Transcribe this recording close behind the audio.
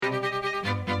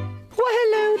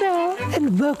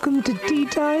and welcome to Tea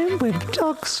Time with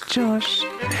Talks Josh,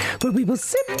 where we will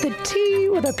sip the tea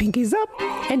with our pinkies up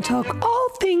and talk all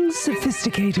things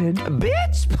sophisticated.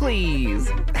 Bitch, please.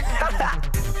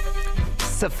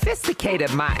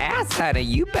 Sophisticated my ass, honey.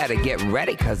 You better get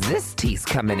ready, because this tea's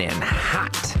coming in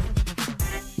hot.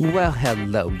 Well,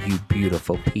 hello, you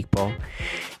beautiful people,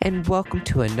 and welcome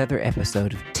to another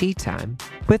episode of Tea Time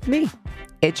with me.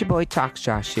 It's your boy Talks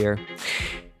Josh here.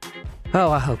 Oh,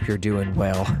 I hope you're doing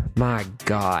well. My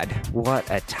God, what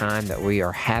a time that we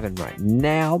are having right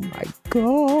now. My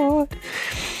God.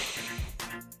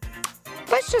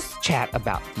 Let's just chat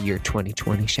about the year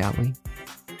 2020, shall we?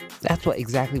 That's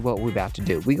exactly what we're about to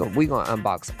do. We're gonna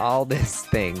unbox all this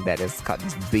thing that is called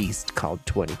this beast called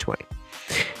 2020.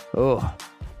 Oh,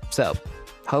 so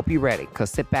hope you're ready.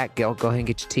 Cause sit back, go ahead and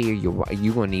get your tea, or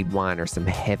you're gonna need wine or some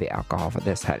heavy alcohol for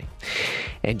this, honey.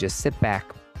 And just sit back.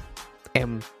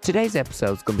 And today's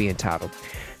episode is gonna be entitled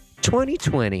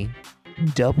 2020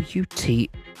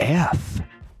 WTF.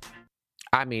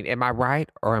 I mean, am I right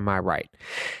or am I right?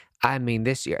 I mean,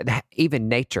 this year, even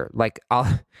nature,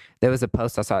 there was a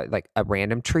post I saw, like a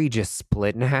random tree just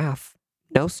split in half.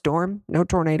 No storm, no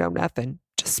tornado, nothing.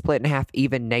 Just split in half.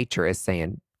 Even nature is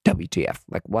saying WTF.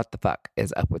 Like, what the fuck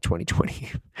is up with 2020?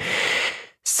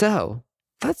 So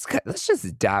let's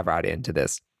just dive right into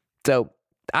this. So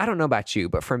I don't know about you,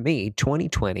 but for me,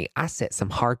 2020, I set some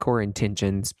hardcore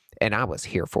intentions and I was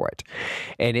here for it.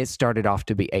 And it started off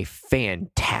to be a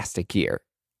fantastic year.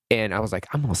 And I was like,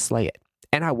 I'm going to slay it.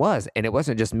 And I was. And it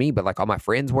wasn't just me, but like all my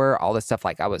friends were, all this stuff.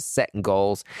 Like I was setting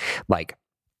goals. Like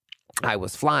I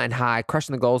was flying high,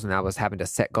 crushing the goals, and I was having to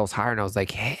set goals higher. And I was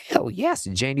like, hell yes.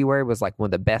 January was like one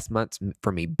of the best months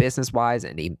for me business-wise.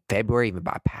 And even February, even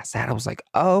bypassed that, I was like,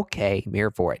 okay, I'm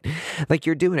here for it. Like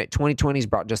you're doing it. 2020's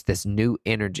brought just this new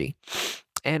energy.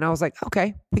 And I was like,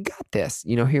 okay, we got this.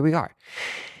 You know, here we are.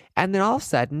 And then all of a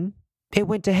sudden, it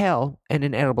went to hell in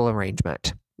an edible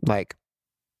arrangement. Like,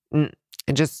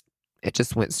 it just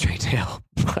went straight to hell,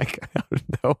 like out of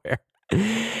nowhere.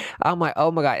 I'm like,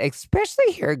 oh my God,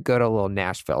 especially here at good old little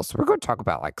Nashville. So we're going to talk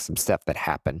about like some stuff that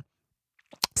happened.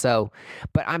 So,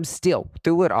 but I'm still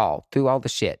through all the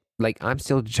shit. Like I'm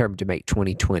still determined to make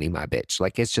 2020 my bitch.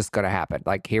 Like it's just going to happen.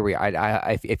 Like here we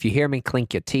are. If you hear me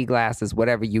clink your tea glasses,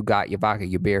 whatever you got, your vodka,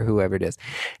 your beer, whoever it is,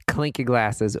 clink your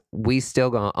glasses. We still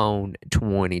going to own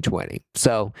 2020.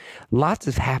 So lots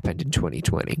has happened in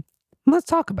 2020. Let's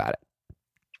talk about it.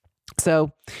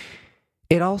 So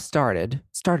it all started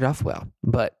off well,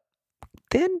 but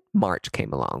then March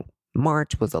came along.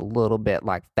 March was a little bit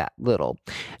like that little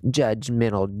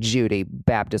judgmental Judy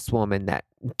Baptist woman that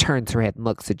turns her head and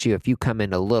looks at you if you come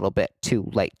in a little bit too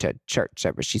late to church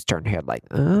service. She's turned her head like,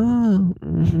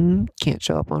 can't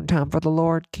show up on time for the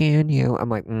Lord, can you? I'm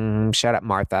like, shut up,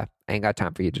 Martha. I ain't got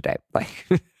time for you today. Like,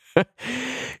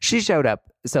 she showed up.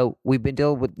 So we've been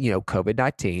dealing with,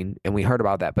 COVID-19 and we heard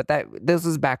about that. But this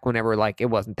was back whenever like it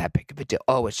wasn't that big of a deal.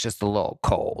 Oh, it's just a little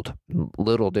cold.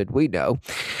 Little did we know.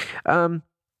 But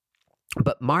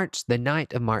the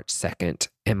night of March 2nd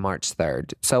and March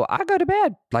 3rd. So I go to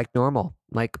bed like normal.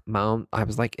 Like I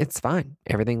was like, it's fine.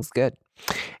 Everything's good.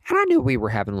 And I knew we were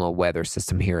having a little weather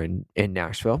system here in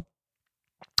Nashville.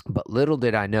 But little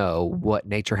did I know what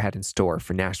nature had in store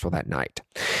for Nashville that night.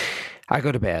 I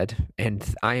go to bed, and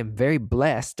I am very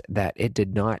blessed that it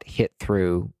did not hit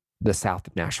through the south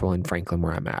of Nashville and Franklin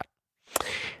where I'm at.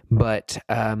 But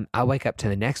I wake up to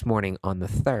the next morning on the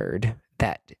 3rd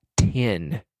that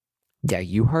 10, yeah,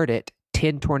 you heard it,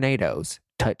 10 tornadoes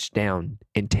touched down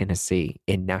in Tennessee,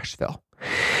 in Nashville.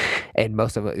 And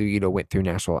most of it, went through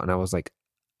Nashville, and I was like,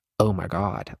 oh my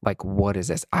God, like what is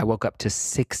this? I woke up to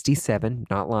 67,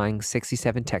 not lying,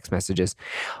 67 text messages.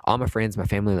 All my friends, my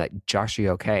family, like, Josh, are you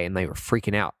okay? And they were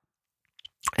freaking out.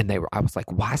 And I was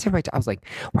like, why is everybody, I was like,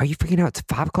 why are you freaking out? It's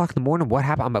 5 o'clock in the morning. What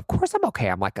happened? Of course I'm okay.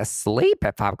 I'm like asleep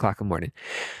at 5 o'clock in the morning.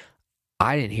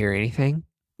 I didn't hear anything.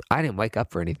 I didn't wake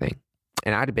up for anything.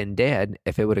 And I'd have been dead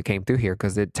if it would have came through here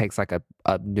because it takes like a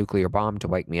nuclear bomb to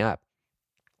wake me up.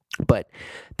 But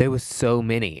there was so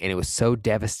many, and it was so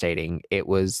devastating. There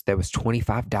was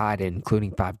 25 died,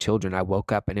 including 5 children. I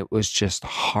woke up, and it was just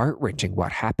heart-wrenching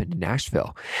what happened in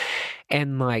Nashville.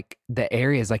 And like the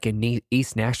areas like in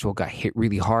East Nashville got hit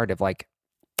really hard of my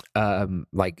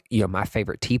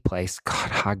favorite tea place,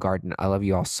 God, High Garden. I love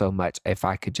you all so much. If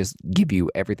I could just give you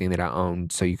everything that I own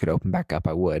so you could open back up,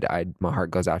 I would. My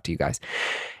heart goes out to you guys.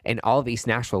 And all of East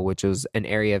Nashville, which is an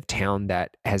area of town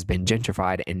that has been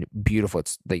gentrified and beautiful.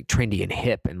 It's like trendy and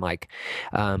hip and like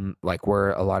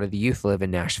where a lot of the youth live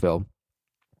in Nashville.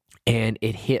 And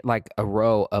it hit like a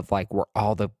row of like where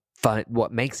all the fun,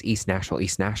 what makes East Nashville,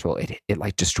 it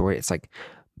like destroyed. It's like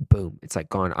boom, it's like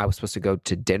gone. I was supposed to go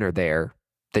to dinner there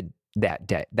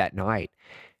that night,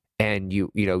 and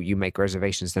you make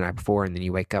reservations the night before, and then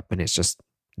you wake up and it's just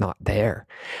not there.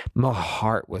 My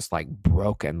heart was like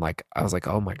broken. Like I was like,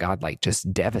 oh my God, like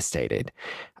just devastated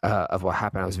of what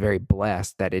happened. I was very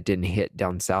blessed that it didn't hit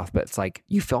down south, but it's like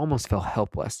you almost feel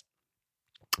helpless.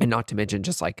 And not to mention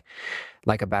just like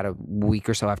about a week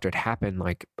or so after it happened,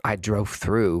 like I drove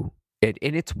through it,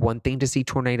 and it's one thing to see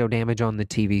tornado damage on the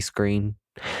TV screen,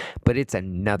 but it's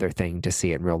another thing to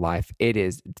see it in real life.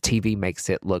 TV makes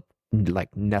it look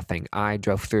like nothing. I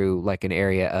drove through like an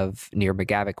area of near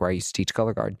McGavick where I used to teach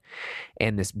color guard,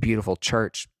 and this beautiful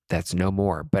church that's no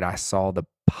more, but I saw the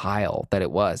pile that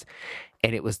it was,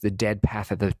 and it was the dead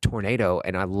path of the tornado.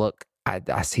 And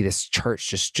I see this church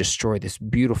just destroy this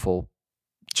beautiful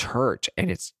church, and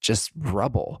it's just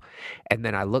rubble. And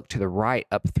then I look to the right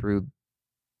up through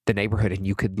the neighborhood, and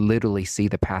you could literally see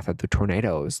the path of the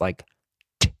tornado. It was like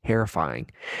terrifying.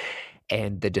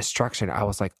 And the destruction, I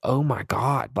was like, oh my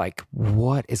God, like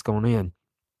what is going on?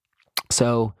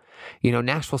 So,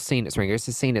 Nashville's seen its ringers.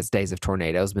 It's seen its days of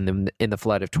tornadoes. But in the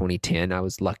flood of 2010, I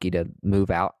was lucky to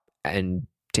move out and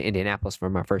to Indianapolis for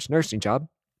my first nursing job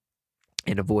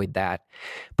and avoid that.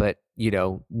 But,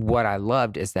 what I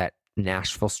loved is that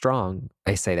Nashville strong.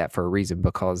 I say that for a reason,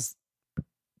 because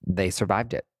they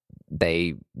survived it.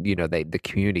 The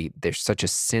community, there's such a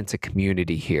sense of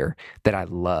community here that I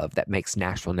love, that makes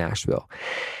Nashville.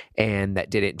 And that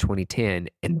did it in 2010,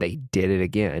 and they did it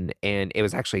again. And it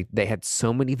was actually, they had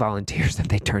so many volunteers that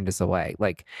they turned us away.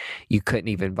 Like you couldn't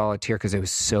even volunteer because there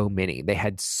was so many. They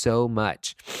had so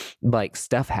much like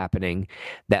stuff happening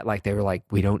that like, they were like,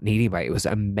 we don't need anybody. It was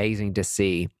amazing to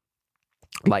see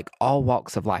like all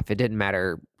walks of life. It didn't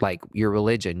matter like your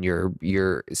religion, your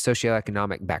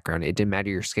socioeconomic background. It didn't matter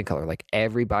your skin color. Like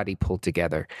everybody pulled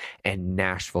together, and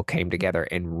Nashville came together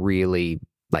and really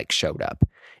like showed up.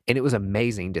 And it was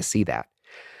amazing to see that.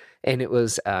 And it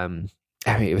was,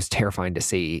 it was terrifying to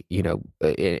see,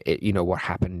 what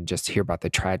happened, just hear about the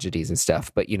tragedies and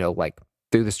stuff. But, like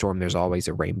through the storm, there's always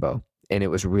a rainbow. And it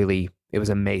was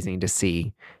amazing to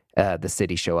see the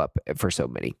city show up for so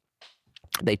many.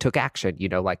 They took action,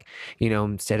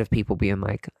 instead of people being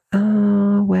like,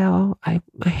 oh, well, I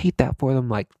hate that for them.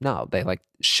 Like, no, they like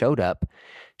showed up,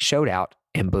 showed out,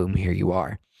 and boom, here you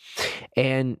are.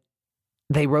 And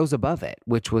they rose above it,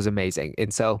 which was amazing.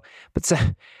 And so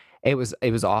it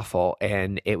was awful.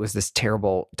 And it was this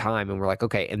terrible time. And we're like,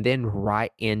 okay. And then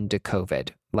right into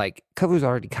COVID, like COVID was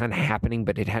already kind of happening,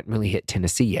 but it hadn't really hit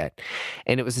Tennessee yet.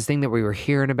 And it was this thing that we were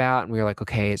hearing about, and we were like,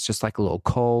 okay, it's just like a little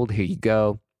cold. Here you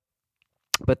go.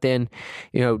 But then,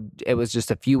 it was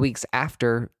just a few weeks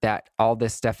after that all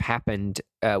this stuff happened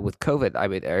with COVID,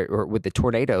 or with the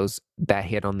tornadoes that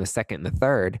hit on the 2nd and the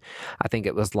 3rd. I think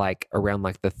it was like around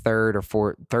like the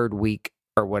third week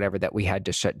or whatever that we had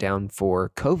to shut down for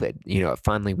COVID.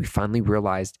 We finally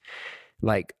realized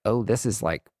like, oh, this is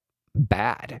like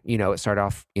bad. It started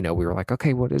off, we were like,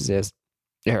 okay, what is this?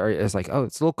 Or it was like, oh,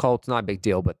 it's a little cold. It's not a big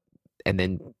deal. And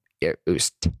then it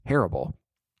was terrible.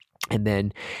 And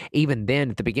then even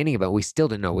then at the beginning of it, we still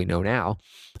didn't know what we know now,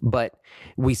 but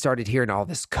we started hearing all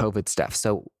this COVID stuff.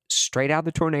 So straight out of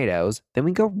the tornadoes, then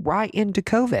we go right into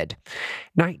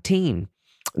COVID-19,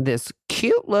 this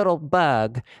cute little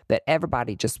bug that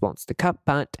everybody just wants to cut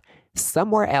bunt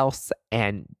somewhere else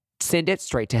and send it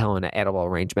straight to hell in an edible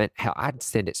arrangement. Hell, I'd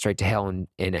send it straight to hell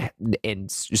in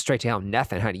straight to hell in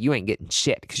nothing, honey. You ain't getting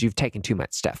shit because you've taken too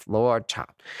much stuff. Lord child.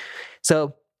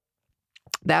 So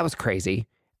that was crazy.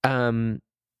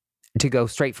 To go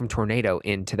straight from tornado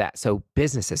into that. So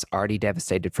businesses already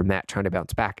devastated from that, trying to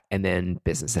bounce back, and then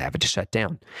businesses having to shut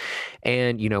down.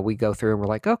 And, we go through and we're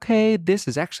like, okay, this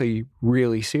is actually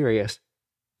really serious.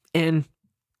 And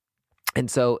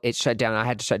so it shut down. I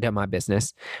had to shut down my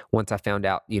business once I found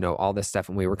out, all this stuff.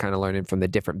 And we were kind of learning from the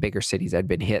different bigger cities that had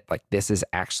been hit. Like, this is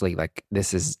actually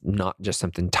this is not just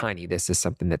something tiny. This is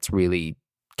something that's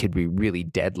could be really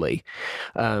deadly.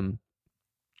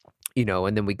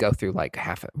 And then we go through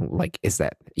is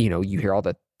that, you hear all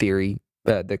the theory,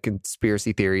 the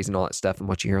conspiracy theories and all that stuff and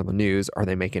what you hear on the news. Are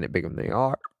they making it bigger than they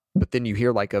are? But then you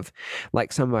hear of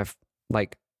some of my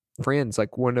friends, it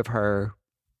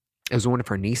was one of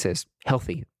her nieces,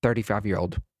 healthy,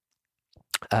 35-year-old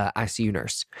ICU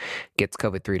nurse, gets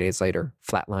COVID 3 days later,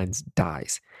 flatlines,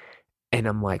 dies. And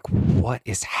I'm like, what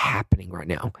is happening right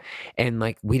now? And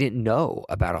we didn't know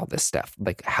about all this stuff,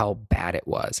 how bad it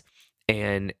was.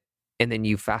 And And then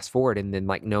you fast forward and then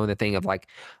like knowing the thing of like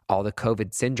all the COVID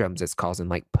syndromes it's causing,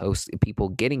 like people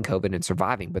getting COVID and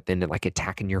surviving, but then like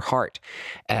attacking your heart,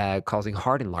 causing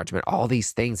heart enlargement, all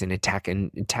these things and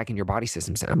attacking your body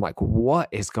systems. And I'm like, what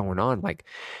is going on? Like,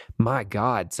 my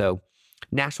God. So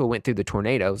Nashville went through the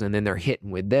tornadoes and then they're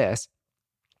hitting with this.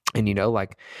 And,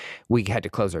 like we had to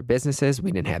close our businesses.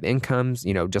 We didn't have incomes,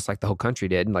 just like the whole country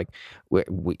did. And like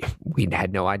we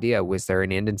had no idea, was there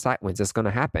an end in sight? When's this going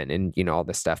to happen? And, all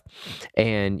this stuff.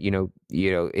 And,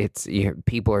 it's,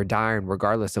 people are dying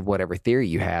regardless of whatever theory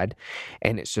you had.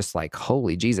 And it's just like,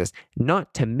 holy Jesus,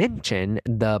 not to mention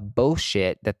the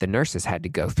bullshit that the nurses had to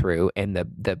go through and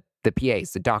the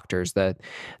PAs, the doctors, the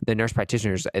nurse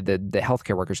practitioners, the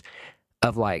healthcare workers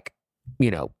of like,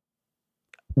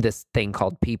 this thing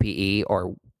called PPE,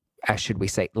 or should we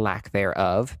say lack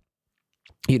thereof,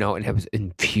 and it was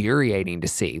infuriating to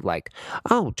see like,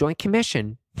 oh, Joint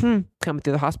Commission, coming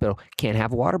through the hospital, can't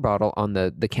have a water bottle on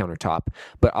the countertop,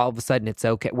 but all of a sudden it's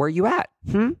okay. Where are you at?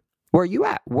 Where are you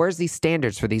at? Where's these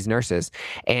standards for these nurses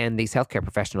and these healthcare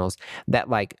professionals that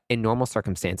like in normal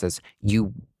circumstances,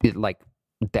 you like,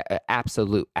 the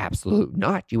absolute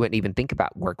not. You wouldn't even think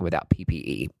about working without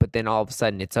PPE. But then all of a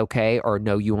sudden it's okay, or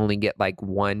no, you only get like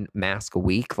one mask a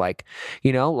week. Like,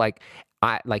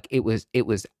 it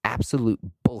was absolute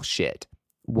bullshit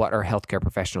what our healthcare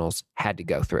professionals had to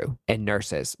go through, and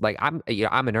nurses. Like I'm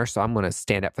a nurse, so I'm going to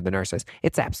stand up for the nurses.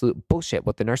 It's absolute bullshit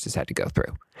what the nurses had to go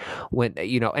through. When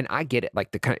and I get it.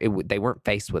 Like they weren't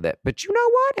faced with it, but you know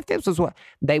what? If this was what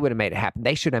they would have made it happen,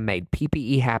 they should have made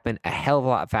PPE happen a hell of a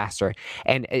lot faster.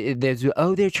 And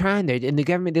they're trying there, and the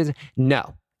government doesn't.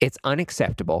 No, it's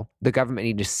unacceptable. The government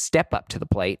needed to step up to the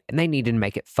plate, and they needed to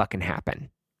make it fucking happen.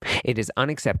 It is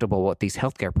unacceptable what these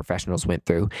healthcare professionals went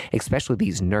through, especially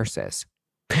these nurses.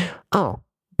 Oh,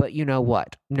 but you know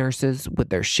what? Nurses with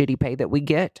their shitty pay that we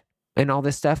get and all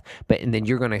this stuff, and then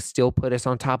you're going to still put us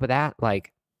on top of that?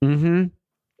 Like,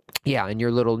 yeah, and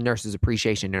your little nurses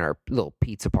appreciation in our little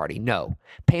pizza party. No,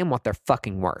 pay them what they're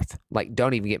fucking worth. Like,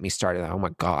 don't even get me started. Oh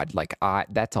my God. Like,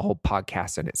 that's a whole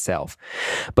podcast in itself.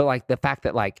 But like the fact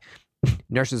that like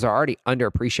nurses are already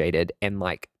underappreciated, and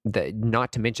like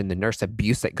not to mention the nurse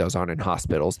abuse that goes on in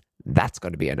hospitals. That's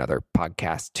going to be another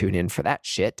podcast. Tune in for that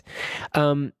shit.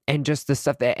 And just the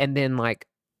stuff that, and then like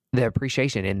the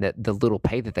appreciation and the little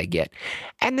pay that they get.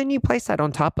 And then you place that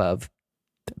on top of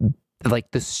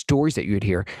like the stories that you would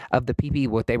hear of the PPE,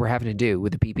 what they were having to do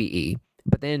with the PPE.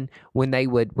 But then when they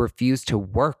would refuse to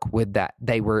work with that,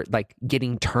 they were like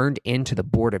getting turned into the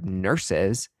board of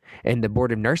nurses and the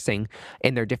board of nursing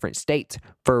in their different states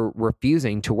for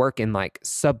refusing to work in like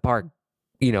subpar,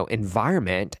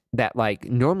 environment that like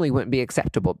normally wouldn't be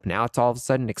acceptable. Now it's all of a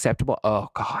sudden acceptable. Oh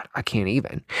God, I can't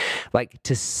even like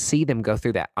to see them go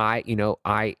through that.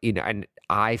 And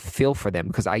I feel for them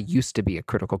because I used to be a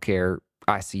critical care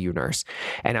ICU nurse,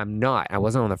 and I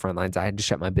wasn't on the front lines. I had to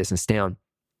shut my business down.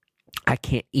 I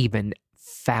can't even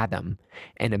fathom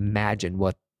and imagine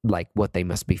what they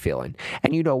must be feeling.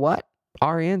 And you know what?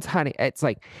 RNs, honey, it's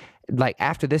like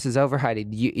after this is over, honey,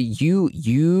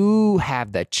 you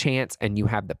have the chance and you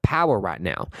have the power right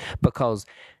now, because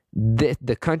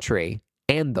the country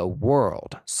and the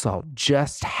world saw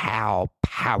just how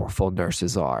powerful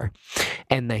nurses are.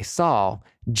 And they saw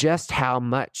just how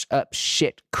much up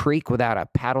shit creek without a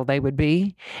paddle they would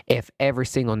be if every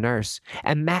single nurse,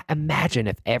 imagine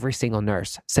if every single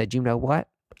nurse said, you know what?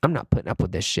 I'm not putting up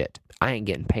with this shit. I ain't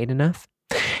getting paid enough,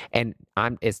 and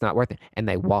it's not worth it. And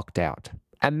they walked out.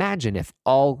 Imagine if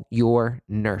all your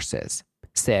nurses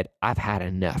said, I've had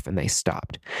enough, and they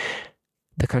stopped.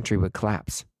 The country would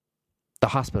collapse. The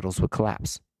hospitals would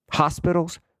collapse.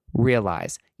 Hospitals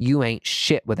realize you ain't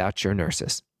shit without your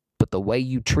nurses, but the way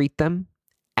you treat them,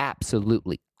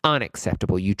 absolutely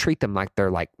unacceptable. You treat them like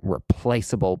they're like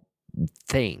replaceable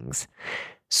things.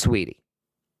 Sweetie,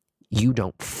 you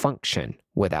don't function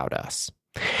without us.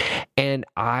 And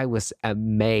I was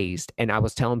amazed. And I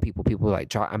was telling people were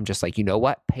like, I'm just like, you know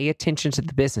what? Pay attention to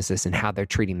the businesses and how they're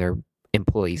treating their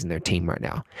employees and their team right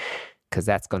now, because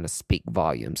that's going to speak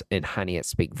volumes. And honey, it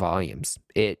speak volumes.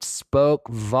 It spoke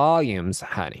volumes,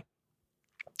 honey.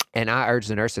 And I urge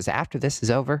the nurses, after this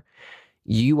is over,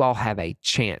 you all have a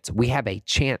chance. We have a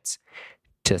chance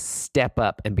to step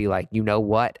up and be like, you know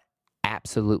what?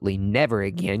 Absolutely never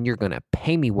again. You're going to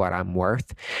pay me what I'm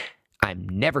worth. I'm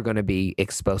never going to be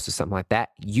exposed to something like that.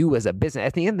 You as a business,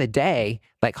 at the end of the day,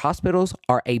 like hospitals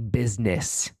are a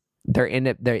business.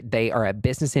 They are a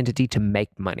business entity to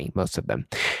make money, most of them.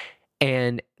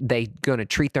 And they going to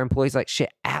treat their employees like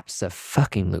shit?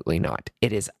 Abso-fucking-lutely not.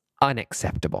 It is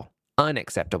unacceptable.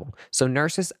 Unacceptable. So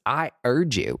nurses, I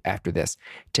urge you after this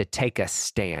to take a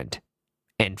stand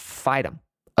and fight them.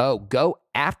 Oh, go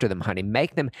after them, honey.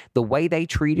 Make them the way they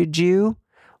treated you.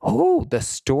 Oh, the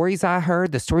stories I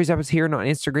heard, the stories I was hearing on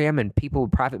Instagram, and people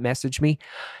would private message me.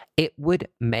 It would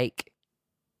make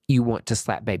you want to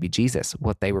slap baby Jesus,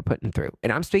 what they were putting through.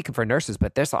 And I'm speaking for nurses,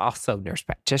 but there's also nurse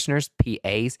practitioners,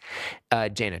 PAs,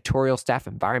 janitorial staff,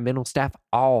 environmental staff,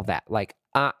 all that. Like,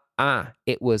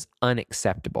 it was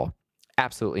unacceptable.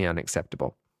 Absolutely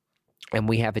unacceptable. And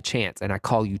we have a chance, and I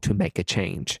call you to make a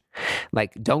change.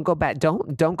 Like, don't go back.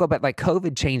 Don't go back. Like,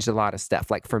 COVID changed a lot of stuff.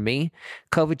 Like, for me,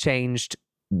 COVID changed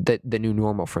the new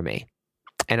normal for me.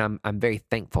 And I'm very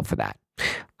thankful for that.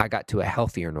 I got to a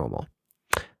healthier normal.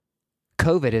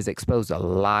 COVID has exposed a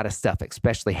lot of stuff,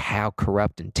 especially how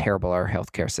corrupt and terrible our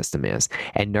healthcare system is.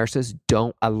 And nurses,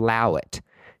 don't allow it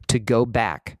to go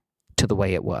back to the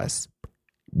way it was.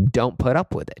 Don't put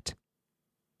up with it.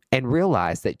 And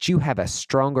realize that you have a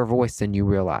stronger voice than you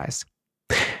realize.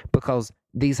 Because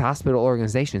these hospital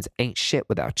organizations ain't shit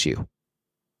without you.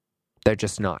 They're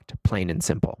just not, plain and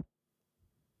simple.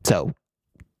 So,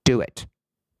 do it.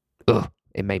 Ugh,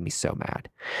 it made me so mad.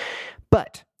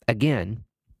 But, again,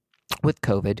 with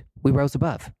COVID, we rose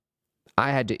above.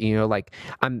 I had to, like,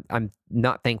 I'm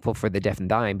not thankful for the deaf and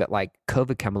dying, but like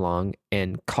COVID come along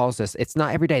and caused us, it's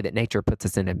not every day that nature puts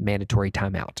us in a mandatory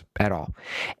timeout at all.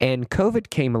 And COVID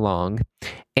came along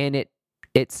and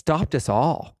it stopped us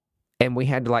all. And we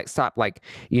had to like stop, like,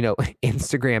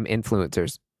 Instagram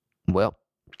influencers. Well,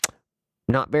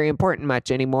 not very important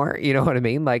much anymore. You know what I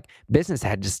mean? Like, business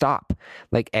had to stop.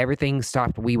 Like, everything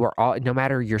stopped. We were all, no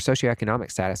matter your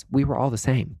socioeconomic status, we were all the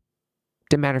same.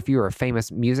 Didn't matter if you were a famous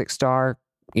music star,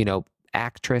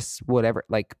 actress, whatever,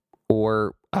 like,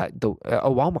 or a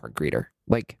Walmart greeter.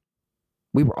 Like,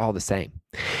 we were all the same.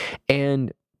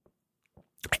 And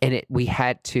we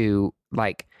had to,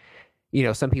 like,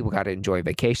 some people got to enjoy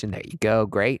vacation. There you go.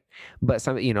 Great. But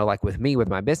some, like with me, with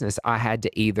my business, I had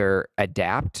to either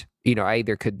adapt, I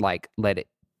either could like let it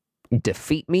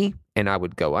defeat me and I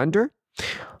would go under,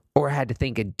 or I had to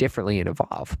think it differently and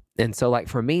evolve. And so like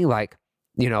for me, like,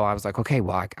 I was like, okay,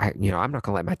 well, I'm not going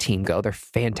to let my team go. They're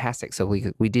fantastic. So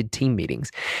we did team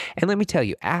meetings. And let me tell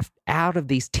you, out of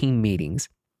these team meetings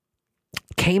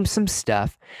came some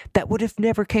stuff that would have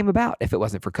never came about if it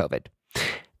wasn't for COVID.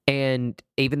 And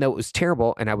even though it was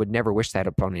terrible, and I would never wish that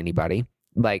upon anybody,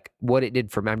 like what it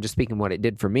did for me, I'm just speaking what it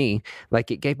did for me,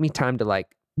 like it gave me time to like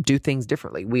do things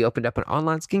differently. We opened up an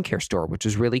online skincare store, which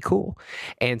was really cool.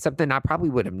 And something I probably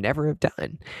would have never have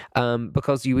done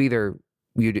because you either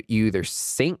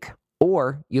sink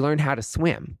or you learn how to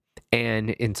swim.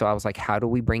 And so I was like, how do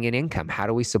we bring in income? How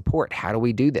do we support? How do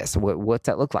we do this? What's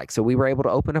that look like? So we were able to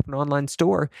open up an online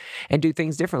store and do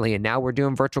things differently. And now we're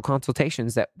doing virtual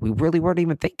consultations that we really weren't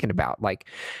even thinking about. Like,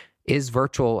 is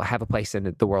virtual have a place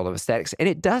in the world of aesthetics? And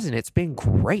it doesn't. It's been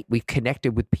great. We've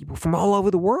connected with people from all over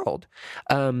the world.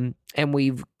 And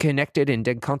we've connected and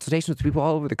did consultations with people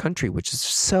all over the country, which is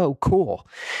so cool.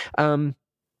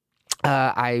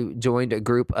 I joined a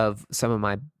group of some of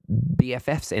my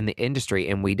BFFs in the industry,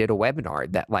 and we did a webinar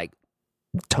that like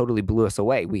totally blew us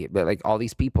away. Like all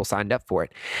these people signed up for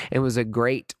it. It was a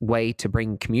great way to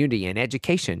bring community and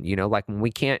education, like when we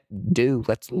can't do,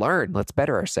 let's learn, let's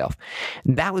better ourselves.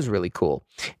 That was really cool.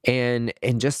 And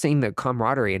just seeing the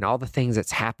camaraderie and all the things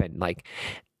that's happened, like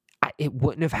it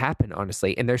wouldn't have happened,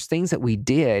 honestly. And there's things that we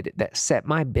did that set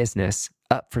my business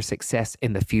up for success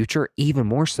in the future, even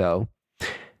more so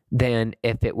than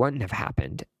if it wouldn't have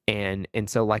happened. And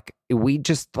so like we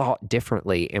just thought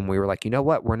differently, and we were like, you know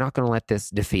what? We're not going to let this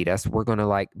defeat us. We're going to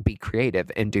like be creative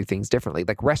and do things differently.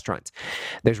 Like restaurants.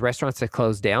 There's restaurants that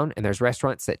closed down, and there's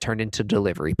restaurants that turned into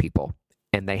delivery people,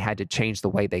 and they had to change the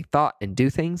way they thought and do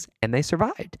things, and they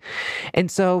survived. And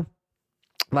so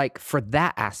like for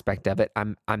that aspect of it,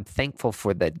 I'm thankful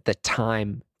for the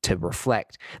time to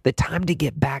reflect, the time to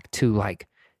get back to like,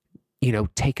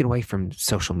 taken away from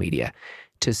social media,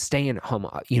 to staying at home,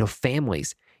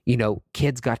 families,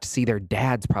 kids got to see their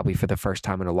dads probably for the first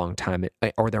time in a long time,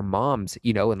 or their moms,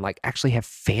 and like actually have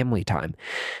family time.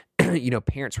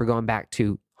 Parents were going back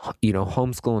to,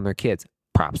 homeschooling their kids.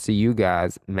 Props to you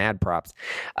guys, mad props.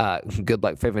 Good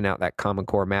luck figuring out that Common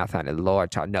Core math on it.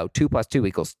 Lord, child, no, 2 +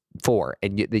 2 = 4,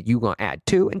 and you gonna add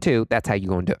 2 and 2. That's how you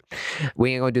gonna do it.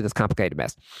 We ain't gonna do this complicated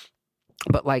mess.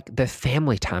 But like the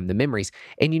family time, the memories,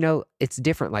 and it's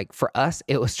different. Like for us,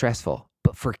 it was stressful.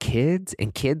 But for kids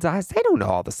and kids' eyes, they don't know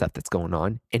all the stuff that's going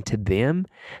on. And to them,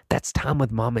 that's time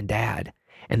with mom and dad.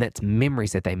 And that's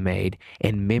memories that they made,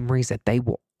 and memories that they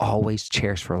will always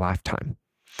cherish for a lifetime.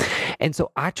 And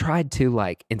so I tried to,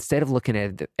 like, instead of looking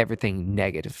at everything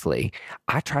negatively,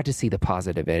 I tried to see the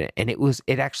positive in it. And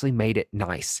it actually made it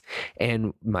nice.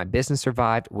 And my business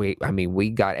survived. We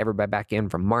got everybody back in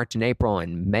from March and April,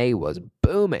 and May was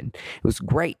booming. It was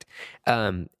great.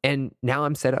 And now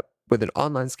I'm set up with an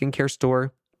online skincare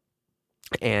store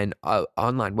and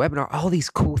online webinar, all these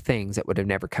cool things that would have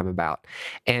never come about.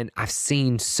 And I've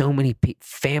seen so many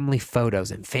family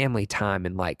photos and family time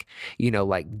and like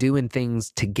doing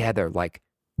things together, like,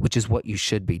 which is what you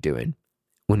should be doing.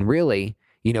 When really,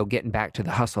 getting back to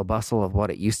the hustle bustle of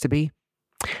what it used to be,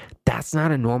 that's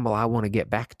not a normal I want to get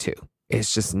back to.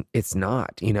 It's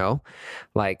not,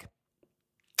 like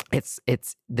it's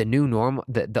the new normal,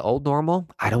 the old normal.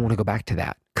 I don't want to go back to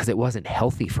that because it wasn't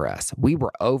healthy for us. We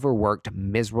were overworked,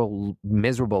 miserable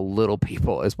little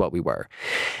people is what we were.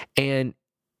 And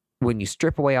when you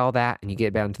strip away all that and you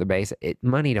get down to the base,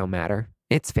 money don't matter.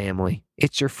 It's family.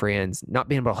 It's your friends. Not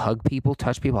being able to hug people,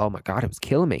 touch people. Oh my God, it was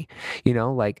killing me.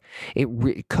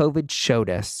 COVID showed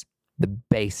us the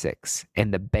basics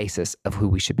and the basis of who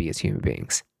we should be as human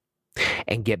beings,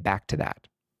 and get back to that.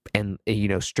 And,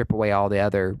 strip away all the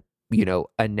other,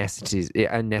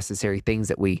 unnecessary things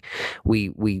that we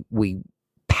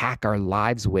pack our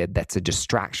lives with. That's a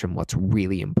distraction. What's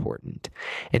really important.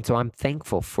 And so I'm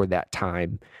thankful for that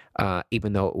time,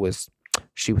 even though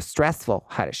she was stressful,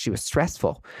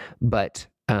 but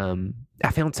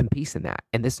I found some peace in that.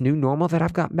 And this new normal that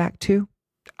I've gotten back to,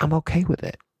 I'm okay with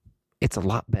it. It's a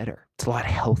lot better. It's a lot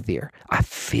healthier. I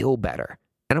feel better.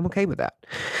 And I'm okay with that.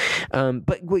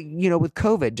 But with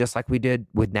COVID, just like we did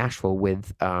with Nashville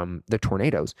with the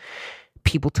tornadoes,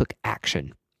 people took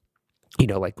action.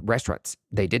 Like restaurants,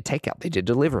 they did takeout, they did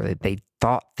deliver, they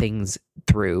thought things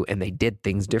through and they did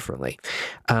things differently.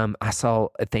 I saw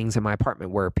things in my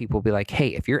apartment where people would be like,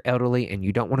 hey, if you're elderly and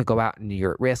you don't want to go out and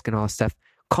you're at risk and all this stuff,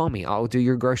 call me, I'll do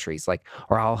your groceries,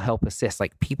 or I'll help assist.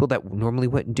 Like people that normally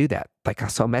wouldn't do that. Like I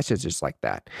saw messages like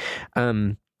that.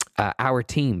 Our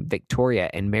team,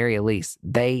 Victoria and Mary Elise,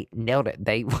 they nailed it.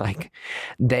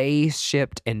 They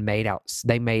shipped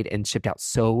and shipped out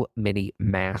so many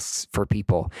masks for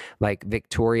people. Like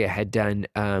Victoria had done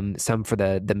some for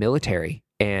the military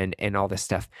and all this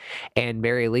stuff. And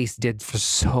Mary Elise did for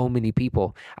so many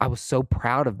people. I was so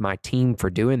proud of my team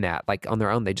for doing that. Like on their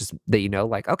own,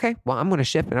 okay, well, I'm going to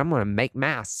ship and I'm going to make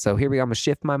masks. So here we go. I'm going to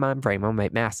shift my mind frame. I'm going to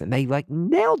make masks. And they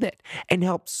nailed it and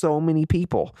helped so many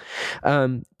people.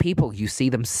 People, you see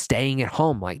them staying at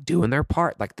home, doing their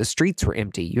part. Like the streets were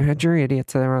empty. You had your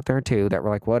idiots that were out there too that were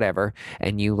like, whatever.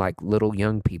 And you little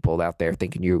young people out there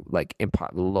thinking you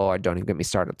Lord, don't even get me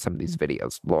started on some of these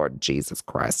videos. Lord Jesus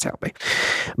Christ, help me.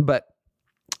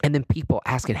 And then people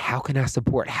asking, how can I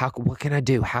support? What can I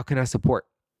do? How can I support?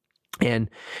 And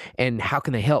how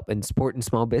can they help? And supporting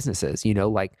small businesses,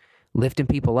 lifting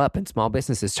people up and small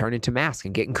businesses turning to masks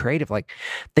and getting creative.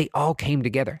 They all came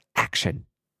together. Action.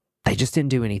 They just didn't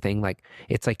do anything.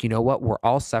 It's you know what? We're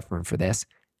all suffering for this.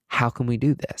 How can we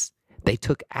do this? They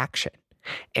took action.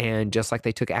 And just like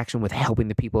they took action with helping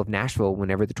the people of Nashville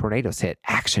whenever the tornadoes hit,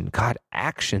 action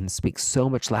speaks so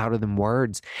much louder than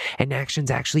words, and actions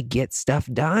actually get stuff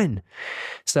done.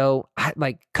 So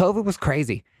COVID was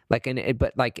crazy.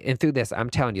 And through this, I'm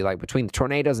telling you, between the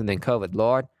tornadoes and then COVID,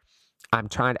 Lord, I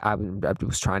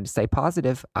was trying to stay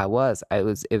positive. It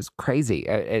was crazy.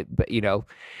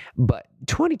 But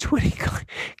 2020,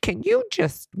 can you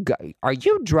just go? Are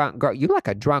you drunk, girl? You like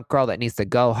a drunk girl that needs to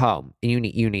go home. You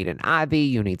need an IV.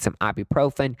 You need some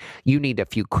ibuprofen. You need a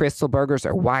few Crystal Burgers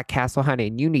or White Castle, honey.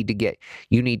 And you need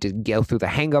to go through the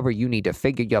hangover. You need to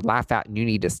figure your life out, and you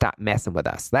need to stop messing with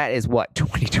us. That is what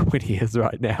 2020 is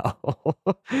right now.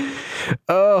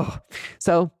 Oh,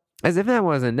 so as if that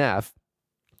wasn't enough.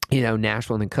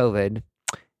 Nashville and COVID.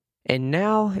 And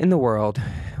now in the world,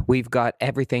 we've got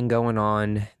everything going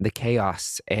on, the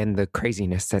chaos and the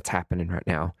craziness that's happening right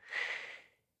now.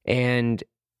 And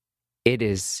it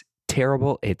is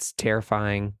terrible. It's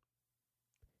terrifying.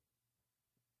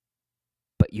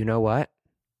 But you know what?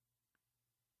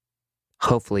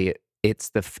 Hopefully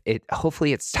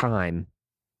hopefully it's time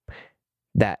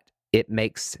that it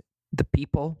makes the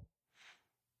people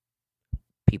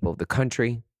of the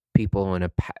country, people in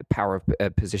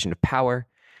a position of power,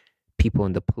 people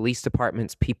in the police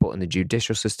departments, people in the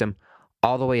judicial system,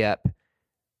 all the way up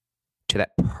to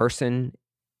that person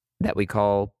that we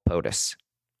call POTUS.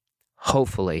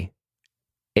 Hopefully,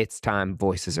 it's time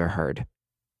voices are heard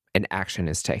and action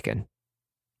is taken.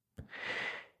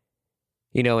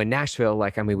 In Nashville,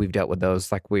 we've dealt with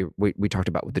those, we talked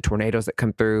about with the tornadoes that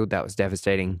come through. That was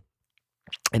devastating.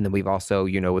 And then we've also,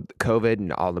 with COVID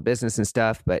and all the business and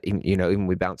stuff, but, even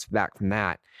we bounced back from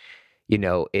that.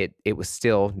 it was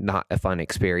still not a fun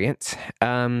experience.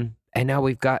 And now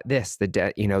we've got this, the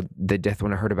death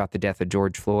when I heard about the death of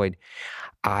George Floyd,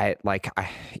 I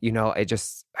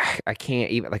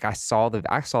can't even, I saw the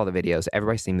videos,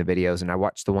 everybody's seen the videos, and I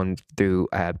watched the one through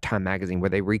Time Magazine where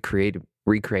they recreated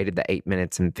the 8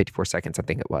 minutes and 54 seconds, I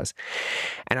think it was.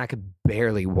 And I could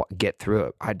barely get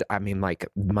through it. I mean, my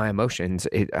emotions,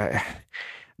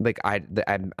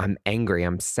 I'm angry,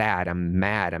 I'm sad, I'm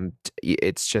mad.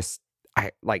 It's just,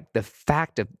 the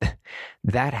fact of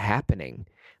that happening,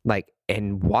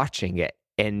 and watching it,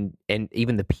 and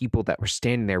even the people that were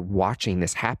standing there watching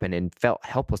this happen and felt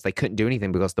helpless. They couldn't do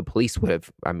anything because the police would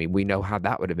have, we know how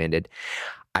that would have ended.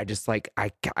 I just I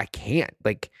can't,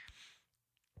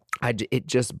 it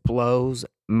just blows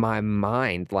my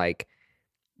mind,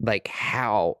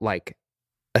 how,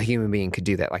 a human being could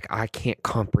do that. I can't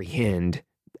comprehend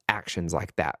actions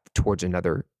like that towards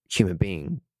another human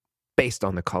being based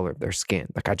on the color of their skin.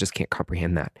 I just can't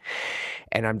comprehend that.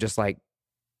 And I'm just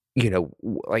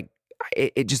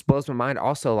it just blows my mind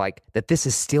also, that this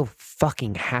is still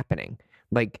fucking happening.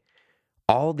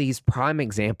 All these prime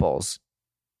examples,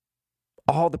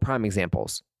 all the prime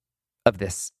examples of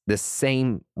this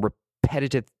same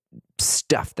repetitive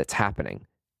stuff that's happening.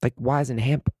 Why isn't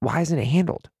it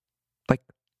handled?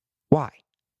 Why?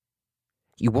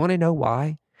 You want to know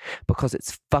why? Because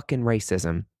it's fucking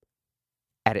racism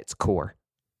at its core.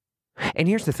 And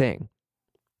here's the thing.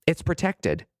 It's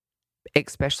protected,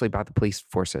 especially by the police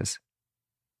forces.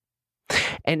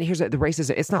 And here's the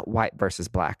racism. It's not white versus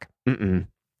black.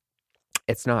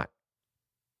 It's not.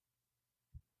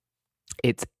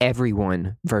 It's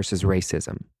everyone versus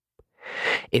racism.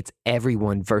 It's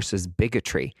everyone versus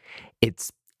bigotry.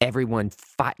 It's everyone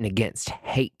fighting against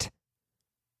hate.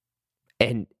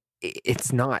 And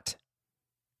it's not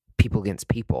people against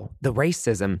people. The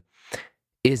racism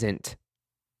isn't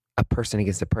a person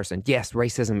against a person. Yes,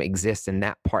 racism exists in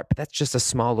that part, but that's just a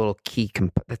small little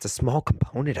that's a small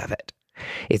component of it.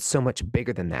 It's so much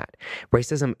bigger than that.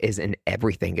 Racism is in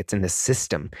everything. It's in the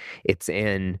system. It's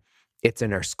in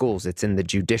our schools. It's in the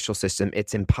judicial system.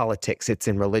 It's in politics. It's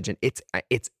in religion. It's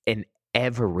in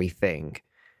everything.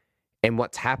 And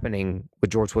what's happening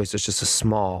with George Floyd is just a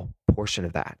small portion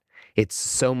of that. It's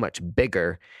so much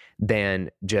bigger than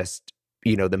just,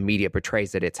 the media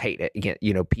portrays that it's hate against,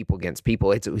 people against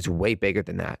people. It's way bigger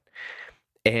than that.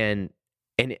 And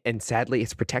sadly,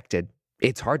 it's protected.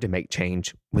 It's hard to make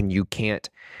change when you can't,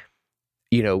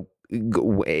 even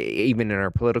in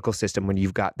our political system, when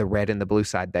you've got the red and the blue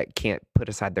side that can't put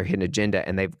aside their hidden agenda,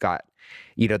 and they've got,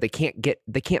 they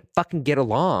can't fucking get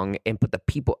along and put the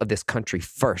people of this country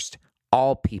first.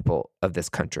 All people of this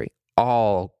country,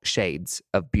 all shades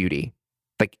of beauty.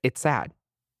 It's sad.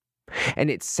 And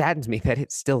it saddens me that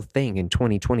it's still a thing in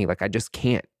 2020. I just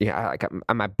can't,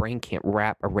 my brain can't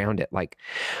wrap around it.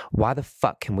 Why the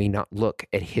fuck can we not look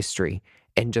at history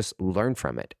and just learn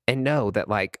from it and know that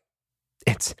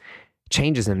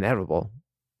change is inevitable,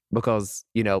 because,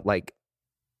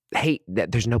 hate,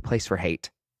 that there's no place for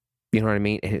hate. You know what I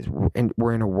mean? And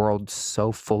we're in a world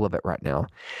so full of it right now,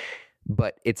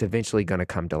 but it's eventually going to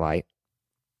come to light.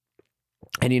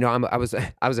 And, I was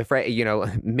afraid,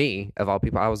 me of all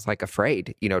people, I was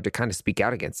afraid, to kind of speak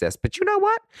out against this. But you know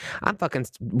what? I'm fucking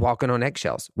walking on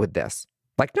eggshells with this.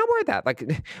 No more of that.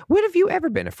 When have you ever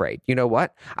been afraid? You know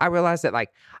what? I realized that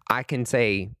I can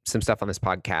say some stuff on this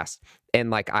podcast,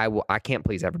 and I can't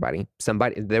please everybody.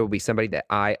 There will be somebody that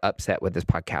I upset with this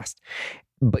podcast.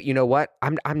 But you know what?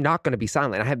 I'm not going to be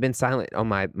silent. I have been silent on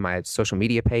my social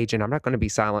media page, and I'm not going to be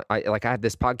silent. I have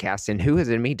this podcast, and who is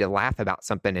it in me to laugh about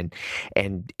something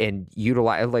and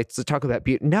utilize? Let's talk about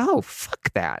beauty. No,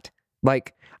 fuck that.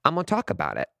 I'm going to talk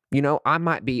about it. I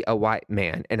might be a white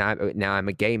man, and I'm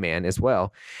a gay man as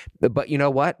well. But you know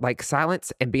what?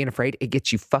 Silence and being afraid, it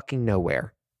gets you fucking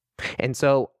nowhere. And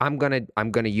so I'm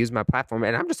gonna use my platform,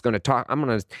 and I'm just gonna talk. I'm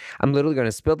literally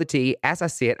gonna spill the tea as I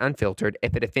see it, unfiltered.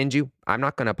 If it offends you, I'm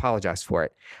not gonna apologize for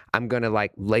it. I'm gonna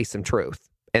lay some truth.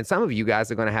 And some of you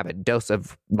guys are gonna have a dose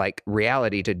of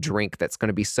reality to drink that's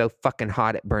gonna be so fucking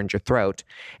hot it burns your throat,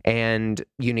 and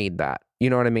you need that. You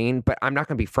know what I mean? But I'm not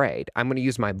gonna be afraid. I'm gonna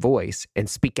use my voice and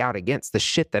speak out against the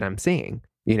shit that I'm seeing.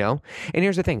 And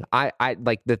here's the thing: I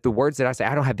the words that I say.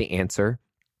 I don't have the answer.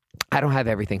 I don't have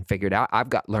everything figured out. I've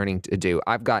got learning to do.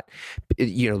 I've got,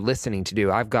 listening to do.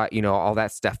 I've got, all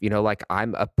that stuff.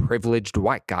 I'm a privileged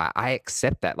white guy. I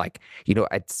accept that.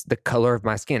 It's the color of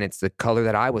my skin. It's the color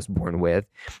that I was born with.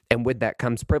 And with that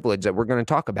comes privilege that we're going to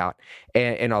talk about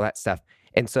and all that stuff.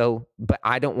 And so, but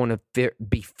I don't want to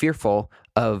be fearful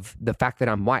of the fact that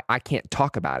I'm white. I can't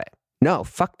talk about it. No,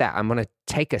 fuck that. I'm going to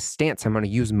take a stance. I'm going to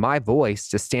use my voice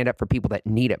to stand up for people that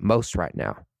need it most right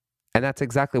now. And that's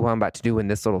exactly what I'm about to do in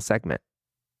this little segment.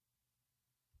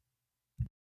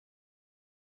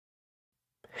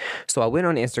 So I went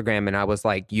on Instagram and I was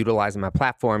like utilizing my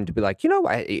platform to be like, you know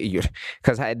what?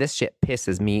 Because this shit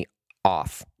pisses me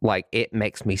off. Like, it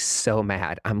makes me so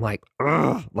mad. I'm like,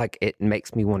 ugh, like it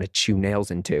makes me want to chew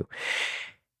nails into.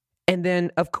 And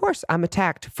then, of course, I'm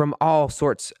attacked from all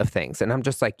sorts of things. And I'm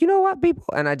just like, you know what, people?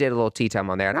 And I did a little tea time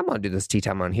on there. And I'm going to do this tea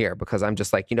time on here because I'm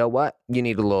just like, you know what? You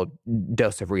need a little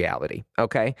dose of reality,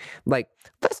 okay? Like,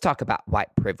 let's talk about white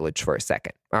privilege for a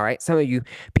second, all right? Some of you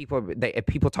people,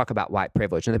 people talk about white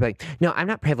privilege. And they're like, no, I'm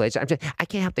not privileged. I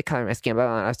can't help the color of my skin, blah,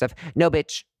 blah, blah, stuff. No,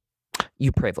 bitch,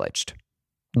 you privileged.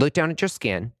 Look down at your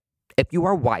skin. If you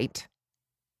are white,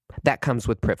 that comes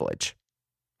with privilege.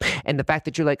 And the fact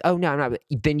that you're like, oh, no, I'm not,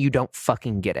 then you don't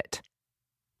fucking get it.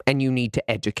 And you need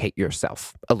to educate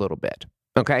yourself a little bit,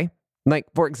 okay? Like,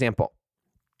 for example,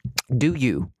 do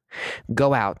you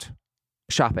go out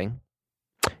shopping,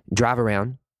 drive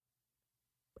around,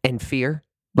 and fear,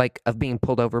 like, of being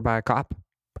pulled over by a cop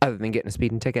other than getting a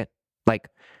speeding ticket? Like,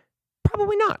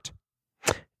 probably not.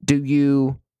 Do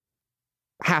you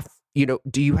have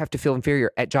to feel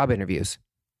inferior at job interviews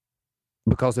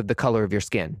because of the color of your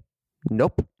skin?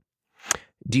 Nope.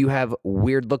 Do you have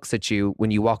weird looks at you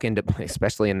when you walk into,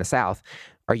 especially in the South?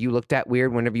 Are you looked at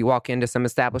weird whenever you walk into some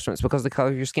establishments because of the color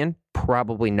of your skin?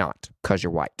 Probably not, because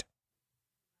you're white.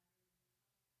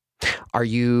 Are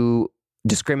you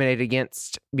discriminated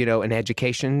against, in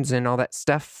educations and all that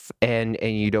stuff, and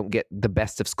you don't get the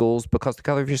best of schools because of the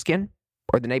color of your skin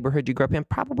or the neighborhood you grew up in?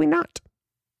 Probably not,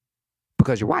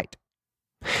 because you're white.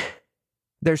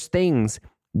 There's things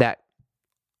that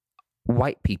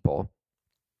white people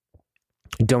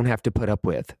don't have to put up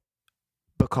with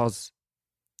because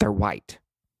they're white.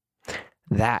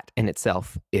 That in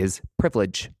itself is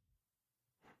privilege.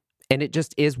 And it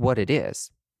just is what it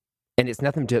is. And it's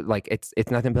nothing to like,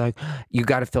 it's nothing but like, you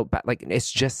got to feel bad. Like,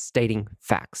 it's just stating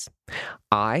facts.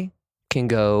 I can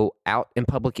go out in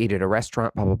public, eat at a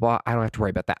restaurant, blah, blah, blah. I don't have to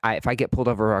worry about that. If I get pulled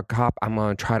over by a cop, I'm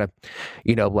going to try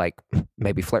to, like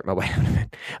maybe flirt my way out of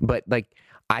it. But like,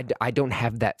 I don't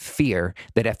have that fear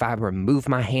that if I remove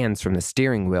my hands from the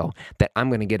steering wheel, that I'm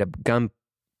going to get a gun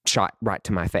shot right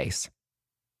to my face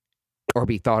or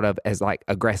be thought of as like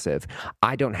aggressive.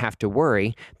 I don't have to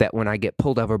worry that when I get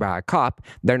pulled over by a cop,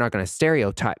 they're not going to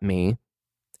stereotype me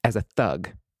as a thug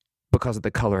because of the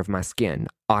color of my skin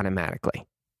automatically.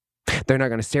 They're not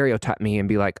going to stereotype me and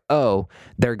be like, oh,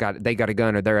 they got a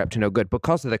gun or they're up to no good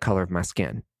because of the color of my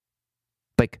skin.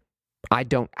 Like, I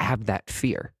don't have that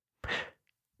fear.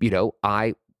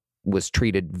 I was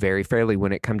treated very fairly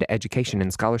when it come to education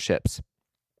and scholarships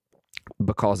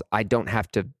because I don't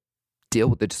have to deal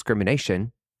with the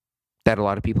discrimination that a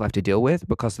lot of people have to deal with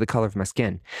because of the color of my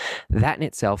skin. That in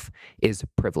itself is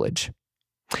privilege.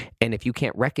 And if you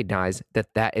can't recognize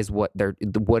that is what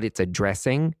it's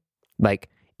addressing, like,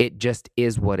 it just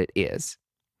is what it is.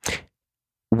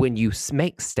 When you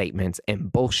make statements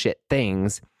and bullshit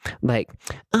things like,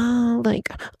 oh, like,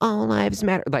 all lives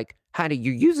matter, like, honey,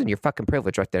 you're using your fucking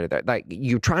privilege right there. Like,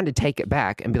 you're trying to take it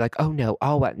back and be like, oh no,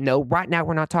 no, right now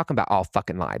we're not talking about all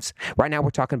fucking lives. Right now we're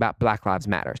talking about Black Lives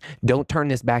Matter. Don't turn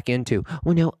this back into,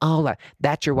 oh no, all lives.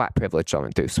 That's your white privilege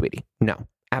showing through, sweetie. No,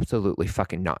 absolutely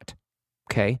fucking not.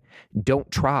 Okay?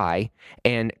 Don't try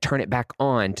and turn it back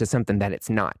on to something that it's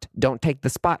not. Don't take the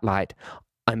spotlight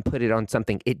and put it on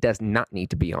something it does not need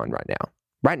to be on right now.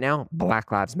 Right now,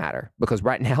 Black Lives Matter. Because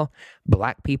right now,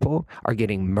 Black people are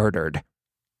getting murdered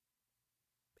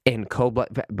in cold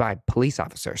blood by police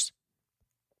officers.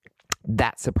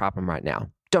 That's the problem right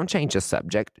now. Don't change the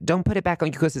subject. Don't put it back on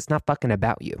you because it's not fucking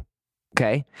about you.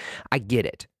 Okay? I get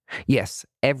it. Yes,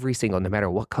 every single, no matter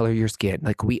what color your skin,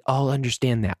 like, we all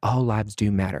understand that all lives do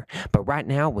matter. But right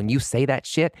now, when you say that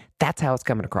shit, that's how it's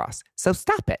coming across. So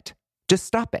stop it. Just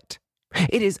stop it.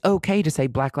 It is okay to say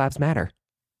Black Lives Matter.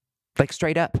 Like,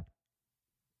 straight up.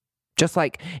 Just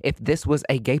like if this was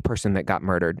a gay person that got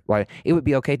murdered, well, it would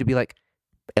be okay to be like,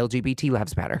 LGBT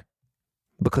lives matter.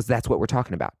 Because that's what we're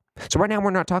talking about. So right now,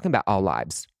 we're not talking about all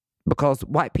lives. Because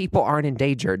white people aren't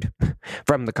endangered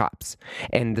from the cops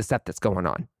and the stuff that's going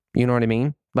on. You know what I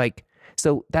mean? Like,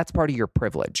 so that's part of your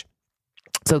privilege.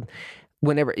 So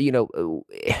whenever,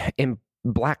 in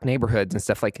black neighborhoods and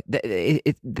stuff, like they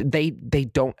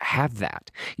don't have that.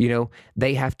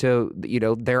 They have to,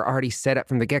 they're already set up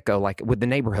from the get-go, like with the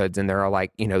neighborhoods, and they're all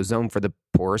like, zoned for the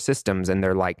poorer systems, and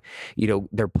they're like,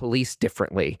 they're policed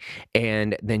differently.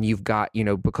 And then you've got,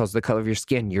 because of the color of your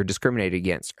skin, you're discriminated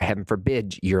against. Heaven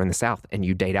forbid you're in the South and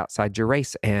you date outside your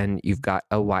race, and you've got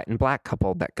a white and black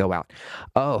couple that go out.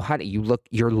 Oh, how do you look?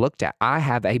 You're looked at. I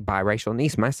have a biracial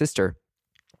niece. My sister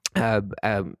had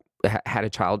a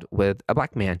child with a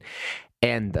black man,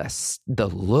 and the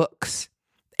looks,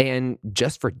 and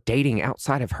just for dating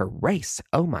outside of her race,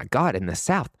 oh my God, in the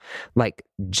South, like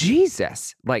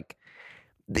Jesus, like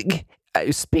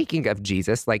speaking of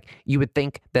Jesus, like you would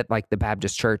think that like the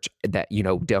Baptist church that,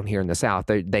 down here in the South,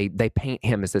 they paint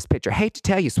him as this picture. Hate to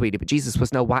tell you, sweetie, but Jesus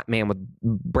was no white man with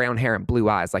brown hair and blue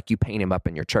eyes like you paint him up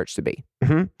in your church to be.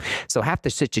 So half the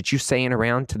shit that you're saying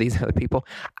around to these other people,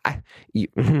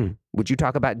 would you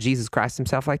talk about Jesus Christ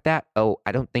himself like that? Oh,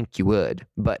 I don't think you would.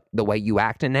 But the way you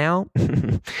acting now,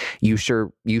 you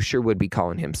sure would be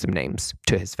calling him some names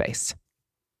to his face.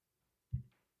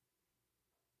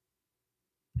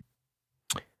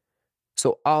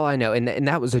 So all I know, and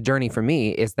that was a journey for me,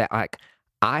 is that like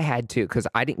I had to, because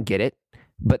I didn't get it,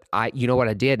 but you know what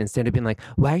I did? Instead of being like,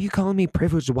 why are you calling me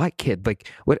privileged white kid?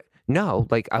 Like, what? No,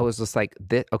 like I was just like,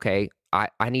 okay,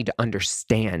 I need to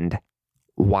understand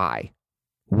why.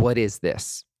 What is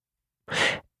this?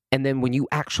 And then when you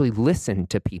actually listen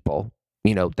to people,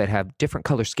 that have different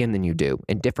color skin than you do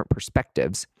and different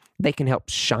perspectives, they can help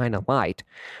shine a light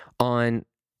on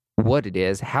what it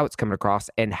is, how it's coming across,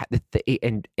 and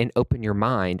open your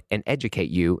mind and educate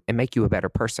you and make you a better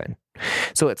person.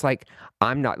 So it's like,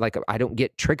 I'm not like, I don't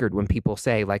get triggered when people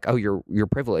say like, oh, you're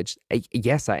privileged.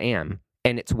 Yes, I am.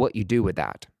 And it's what you do with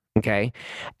that. Okay.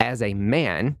 As a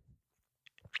man,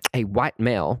 a white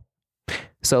male,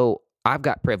 so I've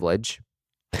got privilege,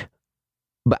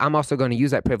 but I'm also going to use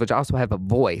that privilege. I also have a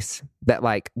voice that,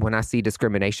 like, when I see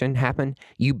discrimination happen,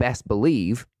 you best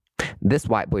believe this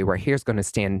white boy right here is going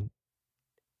to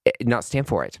not stand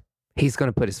for it. He's going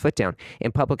to put his foot down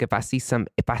in public. If I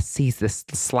see this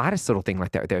slightest little thing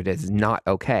like that is not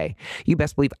okay, you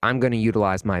best believe I'm going to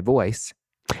utilize my voice,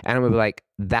 and I'm going to be like,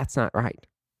 that's not right.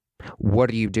 What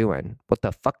are you doing? What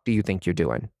the fuck do you think you're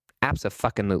doing?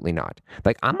 Abso-fucking-lutely not.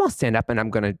 Like, I'm going to stand up and I'm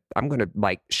going to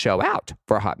like show out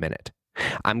for a hot minute.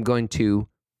 I'm going to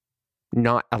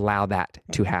not allow that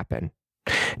to happen.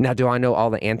 Now, do I know all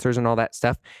the answers and all that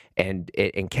stuff? And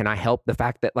can I help the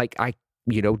fact that, like, I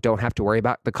don't have to worry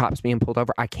about the cops being pulled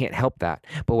over? I can't help that.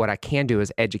 But what I can do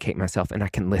is educate myself, and I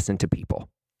can listen to people.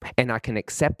 And I can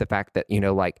accept the fact that,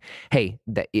 like, hey,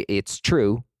 that it's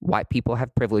true. White people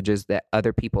have privileges that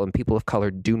other people and people of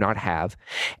color do not have.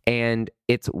 And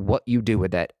it's what you do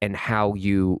with it and how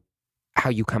you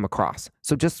come across.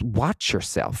 So just watch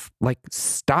yourself. Like,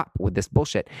 stop with this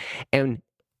bullshit. And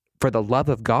for the love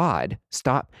of God,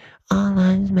 stop. All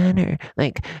lives matter.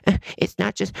 Like, it's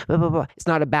not just blah, blah, blah. It's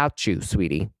not about you,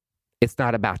 sweetie. It's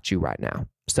not about you right now.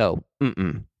 So,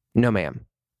 no, ma'am.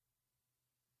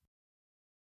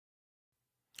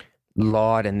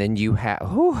 Lord, and then you have,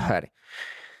 honey.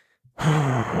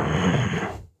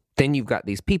 Then you've got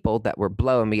these people that were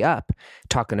blowing me up,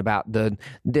 talking about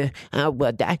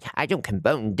I don't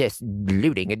condone this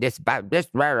looting and this blah,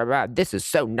 blah, this is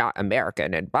so not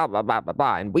American and blah blah blah blah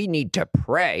blah, and we need to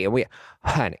pray, and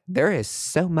honey, there is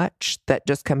so much that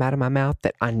just come out of my mouth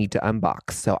that I need to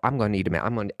unbox. So I'm going to need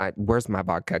where's my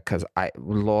vodka? Because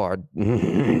Lord,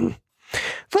 let's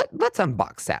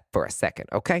unbox that for a second,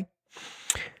 okay?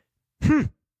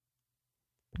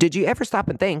 Did you ever stop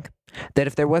and think that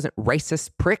if there wasn't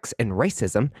racist pricks and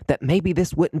racism, that maybe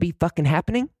this wouldn't be fucking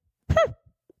happening?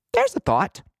 There's a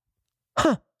thought.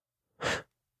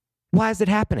 Why is it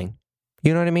happening?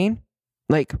 You know what I mean?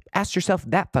 Like, ask yourself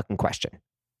that fucking question.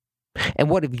 And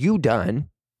what have you done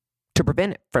to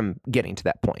prevent it from getting to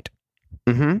that point?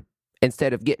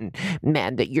 Instead of getting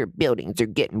mad that your buildings are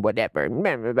getting whatever.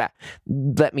 Blah, blah, blah.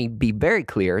 Let me be very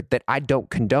clear that I don't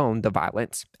condone the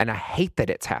violence, and I hate that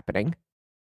it's happening.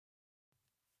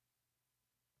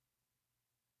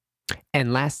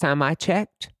 And last time I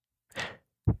checked,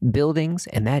 buildings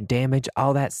and that damage,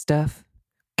 all that stuff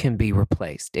can be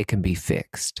replaced. It can be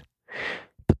fixed.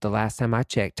 But the last time I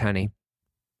checked, honey,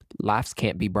 lives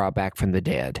can't be brought back from the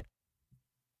dead.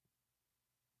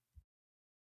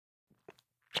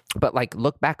 But like,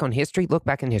 look back in history.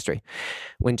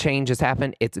 When change has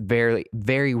happened, it's very,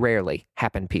 very rarely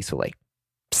happened peacefully.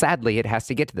 Sadly, it has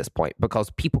to get to this point because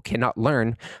people cannot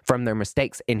learn from their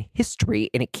mistakes in history,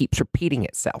 and it keeps repeating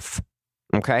itself.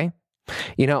 Okay?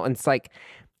 And it's like,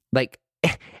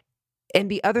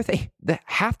 and the other thing,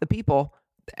 half the people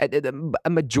A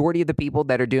majority of the people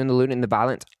that are doing the looting and the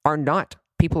violence are not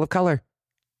people of color.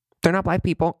 They're not black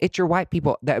people. It's your white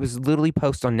people. That was literally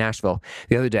posted on Nashville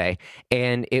the other day.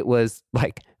 And it was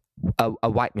like a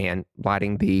white man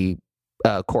lighting the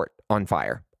court on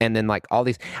fire. And then like all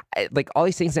these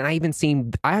things. And I even saw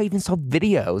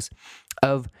videos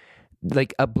of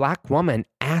like a black woman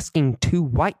asking two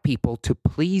white people to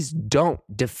please don't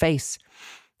deface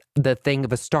the thing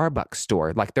of a Starbucks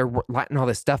store. Like they're lighting all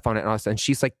this stuff on it. And all of a sudden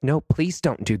she's like, no, please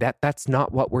don't do that. That's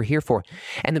not what we're here for.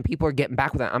 And then people are getting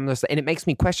back with it. And it makes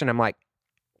me question. I'm like,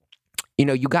 you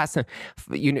know, you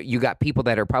got people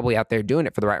that are probably out there doing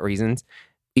it for the right reasons,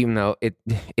 even though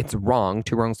it's wrong.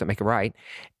 Two wrongs don't make a right.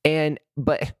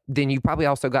 But then you probably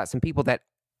also got some people that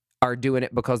are doing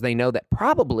it because they know that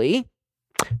probably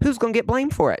who's going to get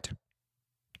blamed for it?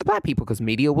 The black people, because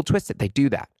media will twist it. They do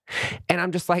that. And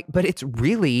I'm just like, but it's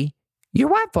really your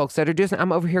white folks that are doing it.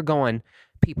 I'm over here going,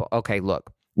 people, okay,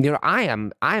 look, you know,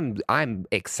 I'm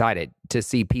excited to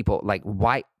see people like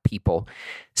white people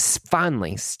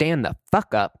finally stand the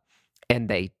fuck up and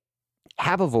they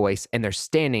have a voice and they're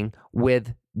standing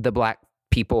with the black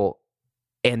people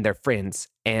and their friends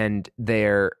and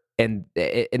their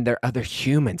other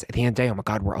humans. At the end of the day, oh my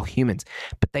God, we're all humans.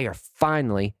 But they are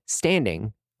finally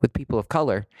standing with people of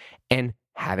color and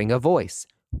having a voice.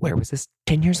 Where was this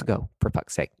 10 years ago, for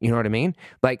fuck's sake? You know what I mean?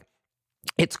 Like,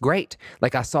 it's great.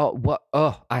 Like I saw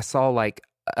like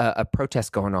a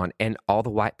protest going on and all the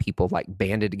white people like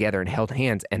banded together and held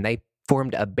hands and they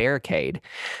formed a barricade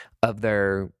of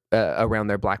their around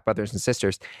their black brothers and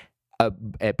sisters,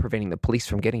 at preventing the police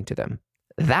from getting to them.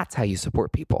 That's how you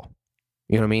support people.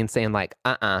 You know what I mean? Saying like,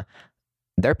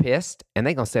 they're pissed and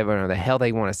they gonna say whatever the hell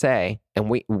they want to say, and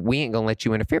we ain't gonna let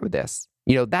you interfere with this.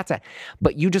 You know,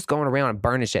 but you just going around and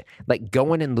burning shit, like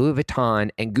going in Louis Vuitton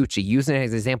and Gucci, using it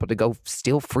as an example to go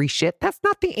steal free shit. That's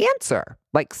not the answer.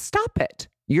 Like, stop it.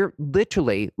 You're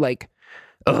literally like,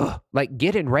 like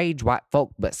get enraged, white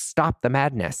folk, but stop the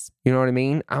madness. You know what I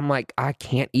mean? I'm like, I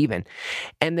can't even.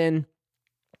 And then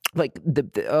like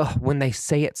when they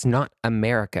say it's not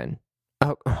American,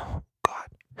 oh God,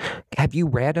 have you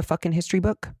read a fucking history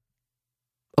book?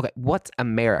 Okay, what's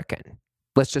American?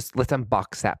 Let's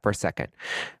unbox that for a second.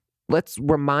 Let's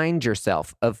remind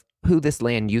yourself of who this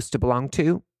land used to belong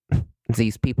to.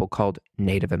 These people called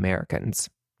Native Americans.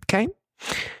 Okay?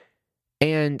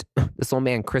 And this old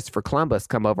man, Christopher Columbus,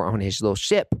 come over on his little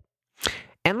ship.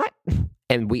 And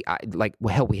we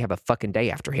have a fucking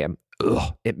day after him.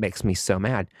 Ugh, it makes me so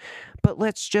mad. But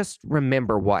let's just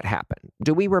remember what happened.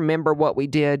 Do we remember what we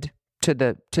did to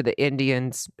the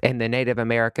Indians and the Native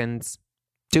Americans?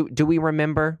 Do we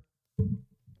remember?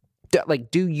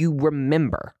 Do you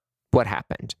remember what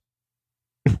happened?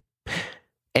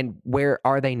 And where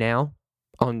are they now?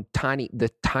 On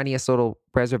the tiniest little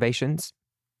reservations?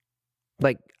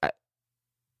 But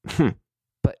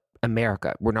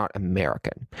America, we're not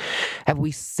American. Have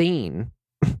we seen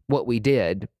what we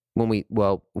did when we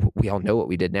all know what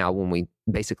we did now when we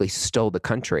basically stole the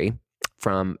country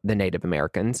from the Native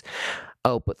Americans.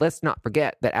 Oh, but let's not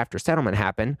forget that after settlement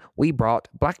happened, we brought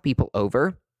black people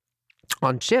over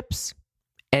on ships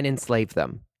and enslaved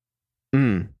them.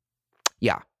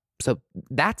 Yeah. So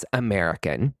that's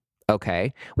American.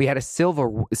 Okay. We had a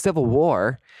civil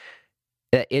war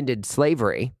that ended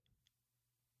slavery.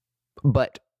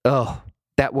 But,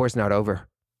 that war's not over.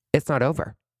 It's not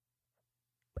over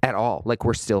at all. Like,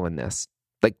 we're still in this.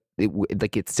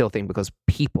 It's still a thing because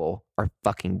people are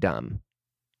fucking dumb.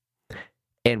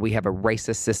 And we have a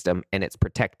racist system and it's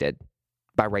protected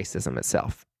by racism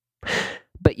itself.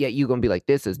 But yet you're going to be like,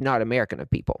 this is not American of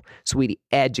people. Sweetie,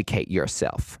 educate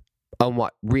yourself on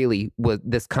what really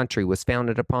this country was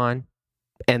founded upon.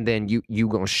 And then you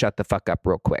going to shut the fuck up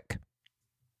real quick.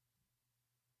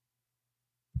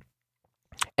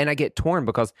 And I get torn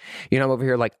because, I'm over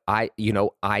here like, I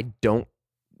don't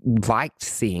like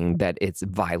seeing that it's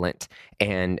violent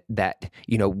and that,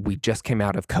 we just came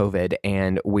out of COVID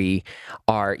and we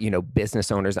are,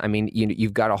 business owners. I mean,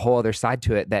 you've got a whole other side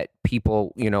to it that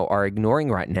people, are ignoring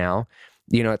right now.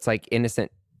 It's like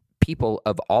innocent people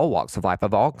of all walks of life,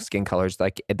 of all skin colors,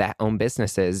 like that own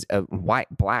businesses, white,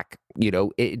 black,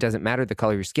 it doesn't matter the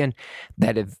color of your skin,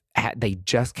 that they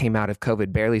just came out of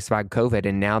COVID, barely survived COVID,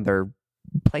 and now their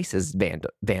places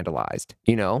vandalized,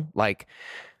 like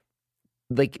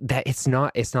that. It's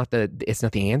not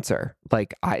the answer.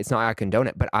 Like, it's not, I condone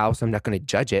it, but I also am not going to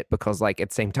judge it because, like, at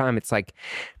the same time, it's like,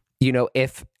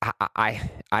 if I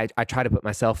try to put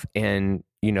myself in,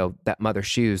 that mother's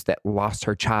shoes that lost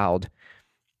her child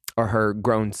or her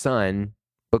grown son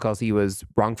because he was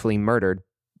wrongfully murdered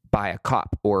by a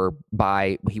cop or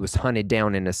he was hunted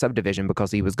down in a subdivision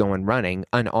because he was going running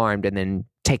unarmed and then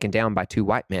taken down by 2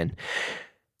 white men.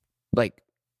 Like,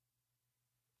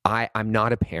 I'm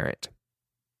not a parent,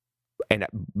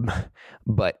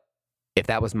 but if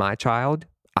that was my child,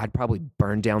 I'd probably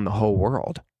burn down the whole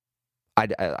world. I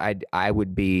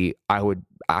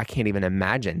can't even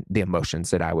imagine the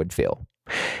emotions that I would feel.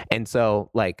 And so,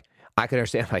 like, I could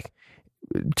understand, like,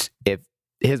 if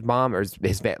his mom or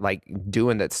his like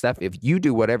doing that stuff, if you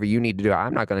do whatever you need to do,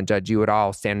 I'm not going to judge you at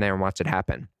all. Stand there and watch it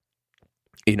happen.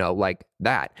 Like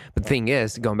that. But the thing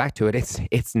is, going back to it,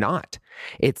 it's not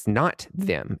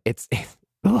them. It's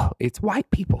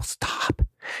white people. Stop.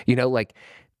 Like,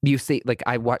 you see, like,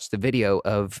 I watched the video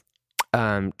of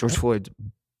George Floyd's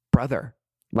brother,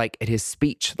 like, at his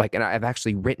speech, like, and I've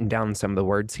actually written down some of the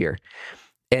words here.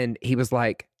 And he was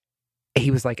like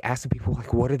asking people,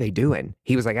 like, what are they doing?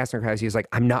 He was like asking crowds, he was like,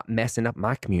 I'm not messing up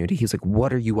my community. He's like,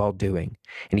 what are you all doing?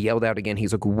 And he yelled out again,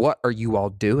 he's like, what are you all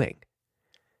doing?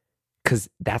 Because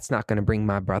that's not going to bring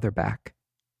my brother back.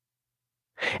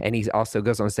 And he also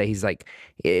goes on to say, he's like,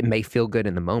 it may feel good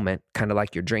in the moment, kind of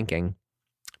like you're drinking,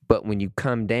 but when you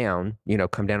come down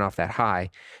off that high,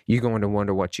 you're going to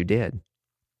wonder what you did.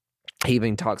 He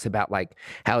even talks about, like,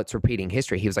 how it's repeating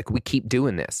history. He was like, we keep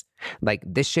doing this. Like,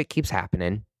 this shit keeps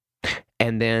happening.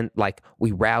 And then, like,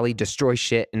 we rally, destroy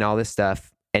shit and all this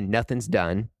stuff, and nothing's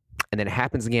done. And then it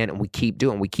happens again, and we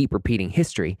keep repeating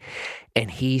history.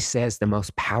 And he says the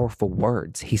most powerful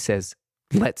words. He says,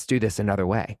 let's do this another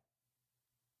way.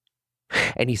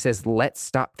 And he says, let's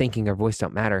stop thinking our voice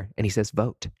don't matter. And he says,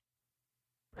 vote.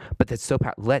 But that's so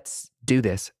powerful. Let's do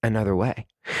this another way.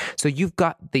 So you've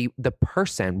got the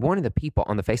person, one of the people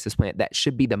on the face of this planet that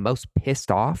should be the most pissed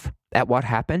off at what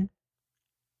happened.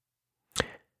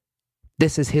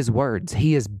 This is his words.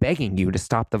 He is begging you to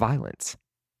stop the violence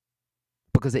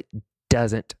because it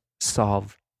doesn't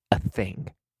solve a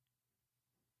thing.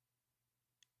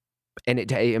 And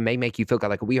it may make you feel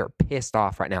like we are pissed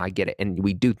off right now. I get it. And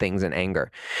we do things in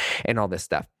anger and all this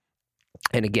stuff.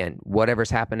 And again,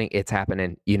 whatever's happening, it's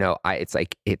happening. It's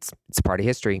like it's part of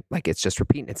history. Like, it's just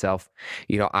repeating itself.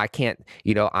 I can't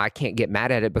get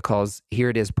mad at it because here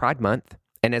it is, Pride Month.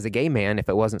 And as a gay man, if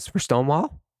it wasn't for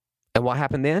Stonewall, and what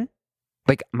happened then,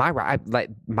 like, my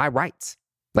rights,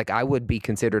 like, I would be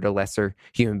considered a lesser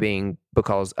human being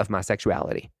because of my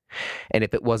sexuality. And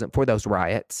if it wasn't for those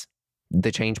riots,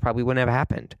 the change probably wouldn't have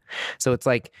happened. So it's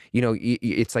like,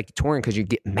 it's like torn because you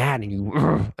get mad and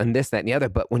you, and this, that, and the other.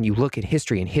 But when you look at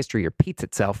history and history repeats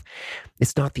itself,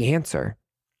 it's not the answer.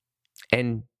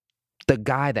 And the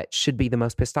guy that should be the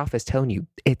most pissed off is telling you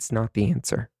it's not the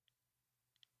answer.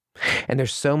 And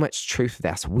there's so much truth to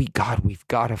this. We've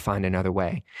got to find another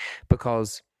way,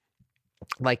 because,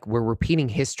 like, we're repeating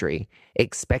history,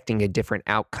 expecting a different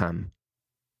outcome,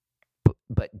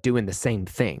 but doing the same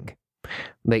thing.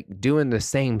 Like, doing the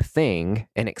same thing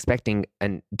and expecting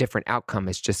a different outcome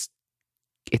is just,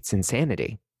 it's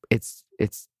insanity. It's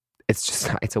just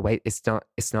not, it's a way, it's not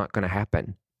going to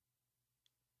happen.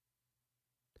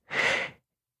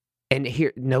 And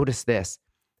here, notice this.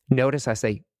 Notice I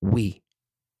say we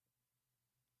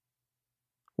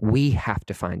have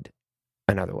to find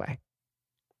another way.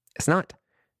 It's not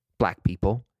black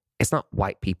people. It's not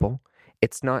white people.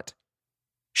 It's not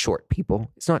short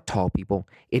people. It's not tall people.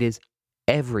 It is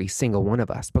every single one of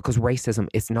us, because racism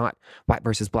is not white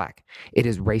versus black. It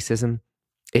is racism.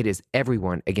 It is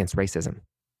everyone against racism.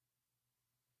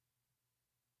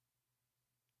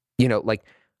 Like,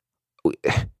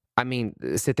 I mean,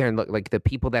 sit there and look, like, the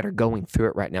people that are going through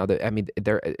it right now, they're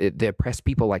the oppressed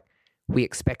people, like, we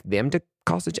expect them to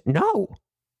cause a change. No,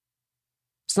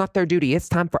 it's not their duty. It's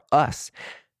time for us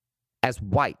as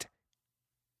white,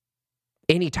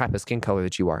 any type of skin color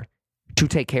that you are, to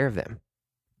take care of them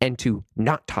and to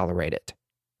not tolerate it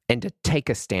and to take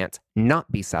a stance,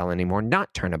 not be silent anymore,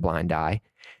 not turn a blind eye,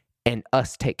 and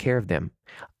us take care of them.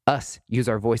 Us use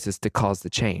our voices to cause the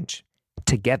change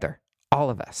together, all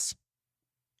of us.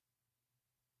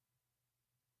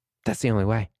 That's the only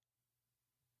way.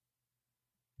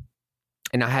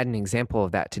 And I had an example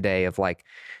of that today, of, like,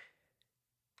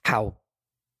 how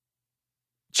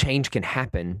change can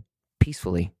happen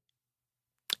peacefully.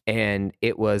 And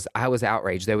I was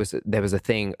outraged. There was a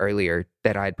thing earlier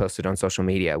that I had posted on social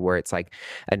media where it's like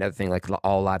another thing, like,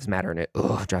 all lives matter. And it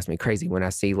drives me crazy when I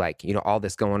see, like, all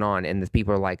this going on, and the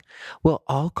people are like, well,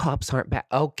 all cops aren't bad.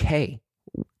 Okay.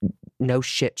 No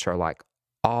shit, Sherlock.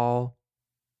 All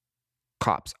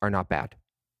cops are not bad.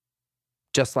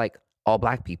 Just like all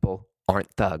black people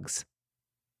aren't thugs.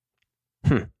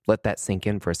 Let that sink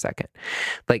in for a second.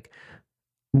 Like,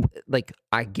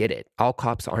 I get it. All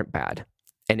cops aren't bad.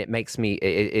 And it makes me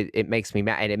it makes me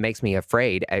mad, and it makes me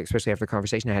afraid, especially after the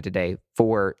conversation I had today,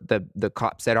 for the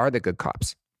cops that are the good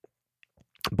cops,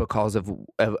 because of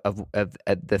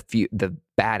the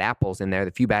bad apples in there,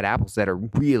 the few bad apples that are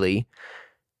really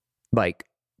like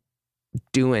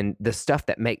doing the stuff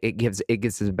that gives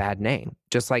us a bad name.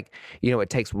 Just like, it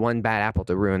takes one bad apple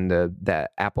to ruin the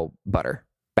apple butter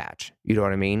batch. You know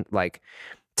what I mean? Like,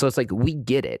 so it's like, we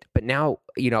get it. But now,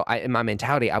 in my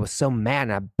mentality, I was so mad,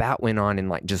 and I about went on and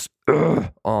like just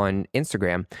on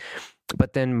Instagram.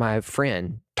 But then my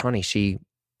friend, Tawny, she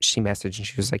messaged and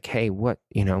she was like, hey, what,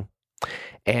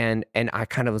 and I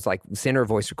kind of was like, sent her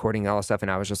voice recording and all this stuff. And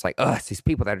I was just like, it's these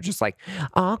people that are just like,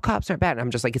 oh, cops aren't bad. And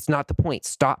I'm just like, it's not the point.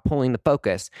 Stop pulling the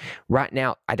focus. Right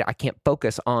now, I can't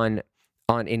focus on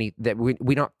any that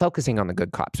we're not focusing on the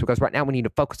good cops, because right now we need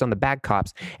to focus on the bad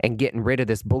cops and getting rid of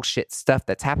this bullshit stuff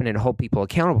that's happening and hold people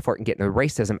accountable for it and getting the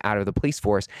racism out of the police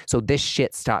force so this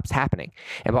shit stops happening.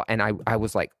 And I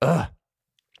was like, ugh.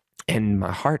 And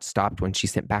my heart stopped when she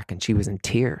sent back and she was in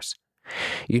tears,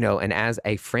 and as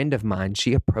a friend of mine,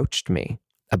 she approached me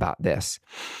about this.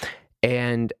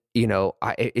 And,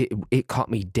 it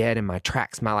caught me dead in my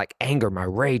tracks, my like anger, my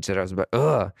rage that I was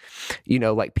about,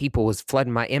 like people was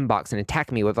flooding my inbox and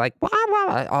attacking me with like, blah, blah,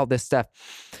 blah, all this stuff.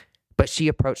 But she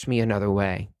approached me another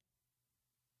way.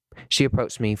 She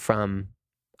approached me from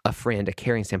a friend, a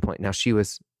caring standpoint. Now she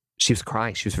was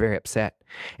crying. She was very upset.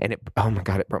 And oh my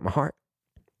God, it broke my heart.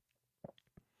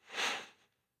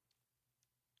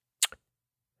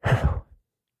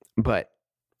 But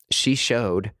she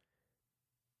showed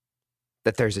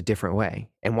that there's a different way.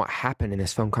 And what happened in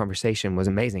this phone conversation was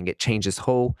amazing. It changed this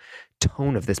whole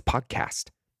tone of this podcast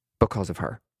because of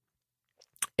her.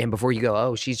 And before you go,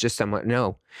 oh, she's just someone.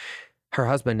 No, her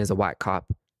husband is a white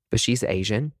cop, but she's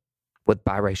Asian with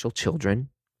biracial children.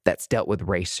 That's dealt with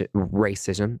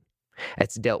racism.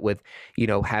 That's dealt with,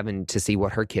 having to see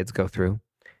what her kids go through,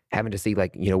 having to see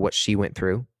like, what she went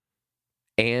through.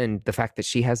 And the fact that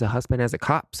she has a husband as a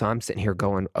cop. So I'm sitting here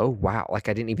going, oh, wow. Like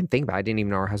I didn't even think about it. I didn't even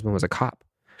know her husband was a cop.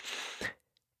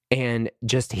 And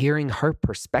just hearing her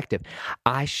perspective,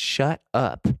 I shut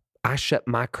up. I shut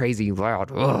my crazy loud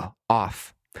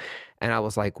off. And I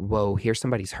was like, whoa, here's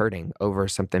somebody's hurting over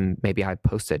something maybe I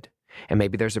posted. And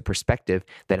maybe there's a perspective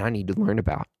that I need to learn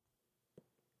about.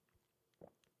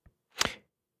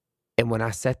 And when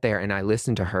I sat there and I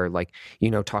listened to her, like,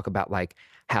 talk about like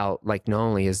how, like, not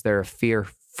only is there a fear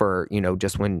for,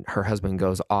 just when her husband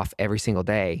goes off every single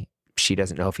day, she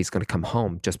doesn't know if he's going to come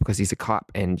home just because he's a cop.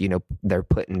 And, they're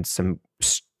put in some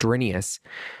strenuous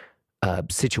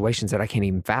situations that I can't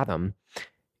even fathom,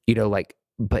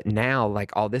 but now,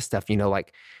 like all this stuff,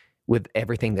 like with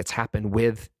everything that's happened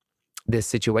with this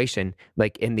situation,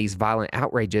 like in these violent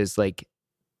outrages, like,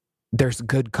 there's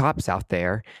good cops out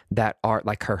there that are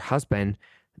like her husband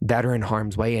that are in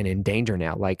harm's way and in danger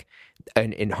now. Like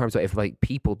in harm's way, if like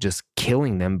people just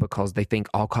killing them because they think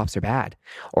all cops are bad,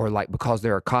 or like because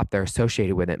they're a cop, they're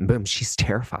associated with it, and boom, she's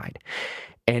terrified.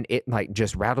 And it like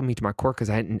just rattled me to my core because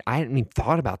I hadn't even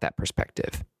thought about that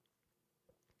perspective.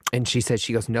 And she said,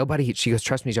 she goes,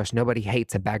 trust me, Josh, nobody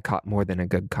hates a bad cop more than a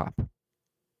good cop.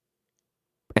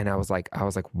 And I was like,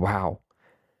 wow.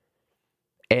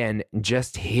 And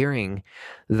just hearing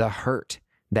the hurt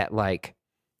that like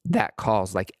that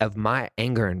caused, like of my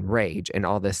anger and rage and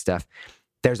all this stuff,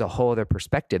 there's a whole other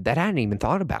perspective that I hadn't even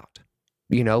thought about,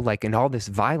 like in all this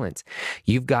violence,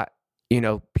 you've got,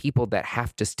 people that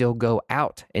have to still go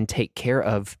out and take care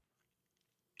of,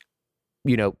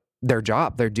 their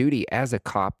job, their duty as a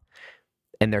cop,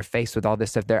 and they're faced with all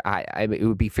this stuff there. It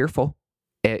would be fearful,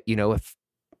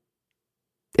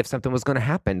 if something was going to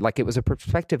happen. Like it was a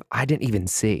perspective I didn't even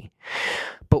see.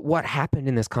 But what happened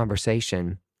in this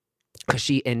conversation, because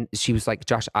she was like,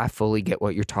 Josh, I fully get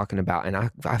what you're talking about. And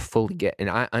I fully get, and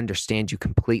I understand you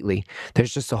completely.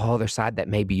 There's just a whole other side that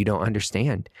maybe you don't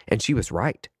understand. And she was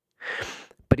right.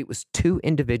 But it was two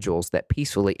individuals that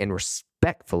peacefully and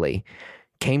respectfully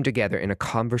came together in a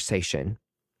conversation.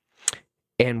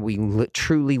 And we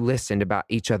truly listened about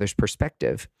each other's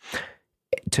perspective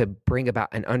to bring about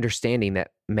an understanding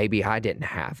that maybe I didn't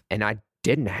have and I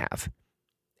didn't have.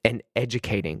 And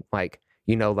educating, like,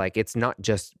 like it's not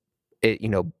just,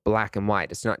 black and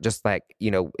white. It's not just like,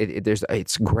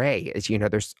 it's gray. It's,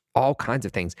 there's all kinds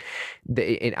of things.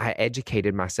 I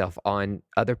educated myself on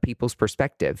other people's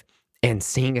perspective and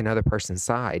seeing another person's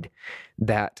side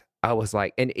that I was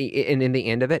like, and in the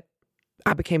end of it,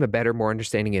 I became a better, more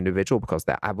understanding individual because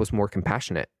that I was more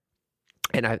compassionate.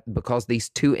 And because these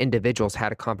two individuals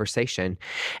had a conversation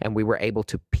and we were able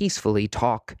to peacefully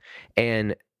talk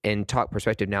and talk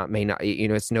perspective. Now it may not,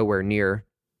 it's nowhere near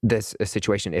this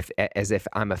situation as if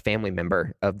I'm a family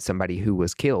member of somebody who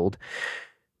was killed,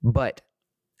 but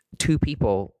two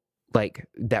people like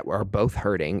that are both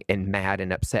hurting and mad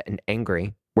and upset and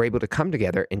angry were able to come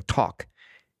together and talk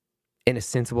in a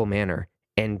sensible manner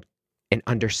and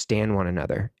understand one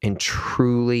another and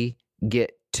truly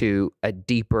get to a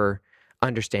deeper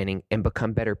understanding and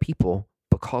become better people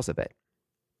because of it.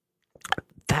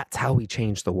 That's how we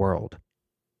change the world.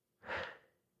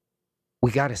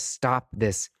 We got to stop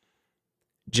this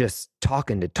just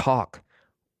talking to talk.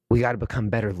 We got to become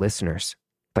better listeners.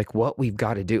 Like what we've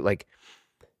got to do, like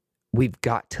we've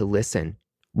got to listen.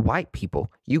 White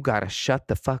people, you got to shut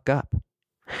the fuck up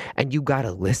and you got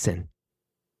to listen.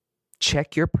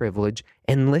 Check your privilege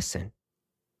and listen.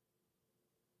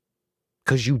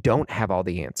 Because you don't have all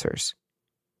the answers.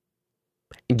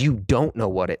 And you don't know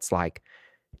what it's like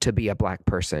to be a black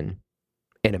person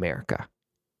in America.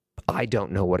 I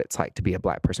don't know what it's like to be a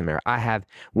black person in America. I have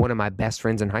one of my best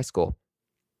friends in high school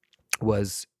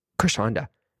was Krishanda.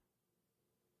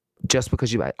 Just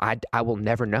because I will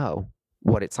never know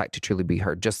what it's like to truly be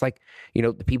heard. Just like,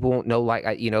 the people won't know, like,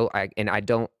 I'm not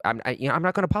going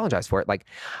to apologize for it. Like,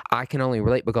 I can only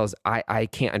relate because I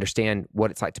can't understand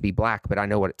what it's like to be black, but I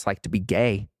know what it's like to be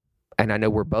gay. And I know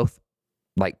we're both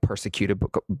like persecuted,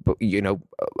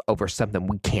 over something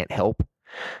we can't help,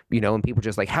 and people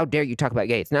just like, how dare you talk about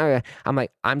gays? No, I'm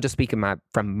like, I'm just speaking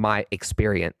from my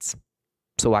experience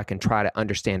so I can try to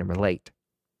understand and relate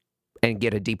and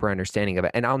get a deeper understanding of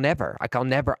it. And I'll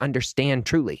never understand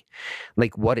truly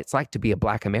like what it's like to be a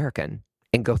black American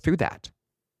and go through that.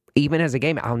 Even as a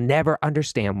gay man, I'll never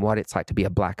understand what it's like to be a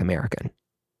black American.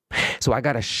 So I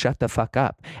got to shut the fuck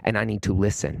up and I need to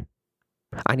listen.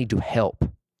 I need to help.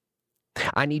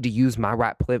 I need to use my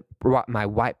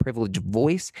white privilege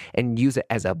voice and use it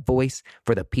as a voice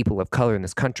for the people of color in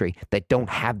this country that don't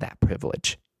have that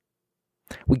privilege.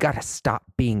 We got to stop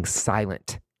being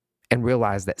silent and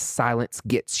realize that silence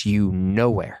gets you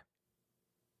nowhere.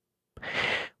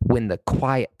 When the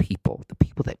quiet people, the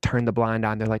people that turn the blind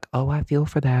eye, they're like, oh, I feel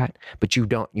for that, but you're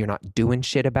not doing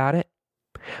shit about it.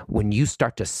 When you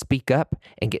start to speak up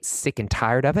and get sick and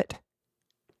tired of it,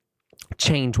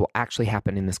 change will actually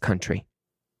happen in this country.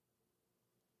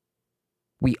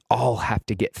 We all have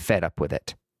to get fed up with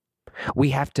it. We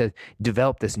have to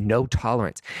develop this no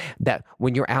tolerance that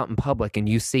when you're out in public and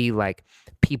you see like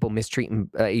people mistreating,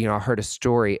 I heard a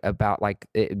story about like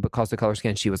because the color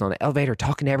skin, she was on the elevator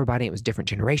talking to everybody. It was different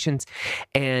generations.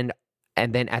 And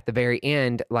then at the very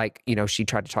end, like, she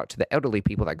tried to talk to the elderly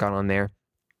people that got on there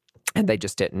and they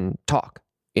just didn't talk.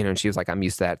 And she was like, I'm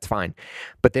used to that. It's fine.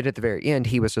 But then at the very end,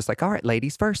 he was just like, all right,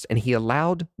 ladies first. And he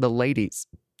allowed the ladies,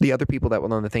 the other people that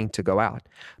were on the thing, to go out.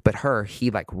 But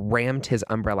he like rammed his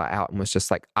umbrella out and was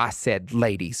just like, I said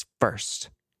ladies first.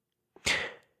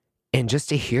 And just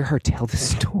to hear her tell the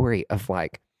story of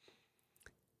like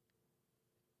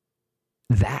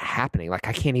that happening, like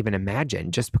I can't even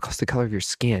imagine just because the color of your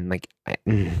skin, like,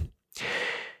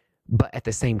 but at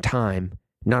the same time,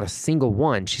 not a single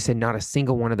one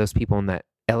of those people in that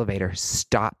elevator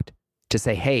stopped to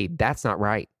say, hey, that's not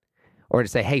right. Or to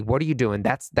say, hey, what are you doing?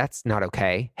 That's not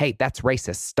okay. Hey, that's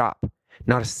racist. Stop.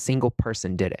 Not a single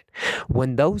person did it.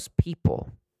 When those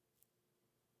people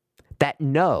that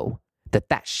know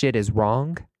that shit is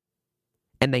wrong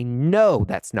and they know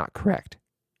that's not correct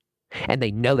and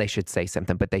they know they should say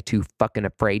something, but they're too fucking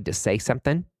afraid to say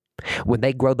something, when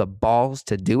they grow the balls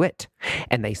to do it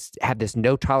and they have this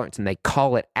no tolerance and they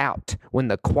call it out, when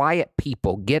the quiet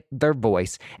people get their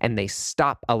voice and they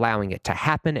stop allowing it to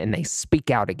happen and they speak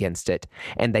out against it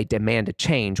and they demand a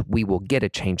change, we will get a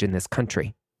change in this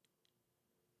country.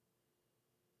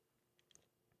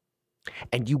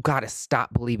 And you got to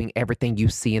stop believing everything you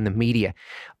see in the media.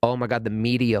 Oh my God, the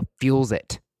media fuels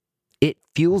it. It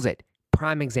fuels it.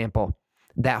 Prime example.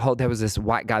 There was this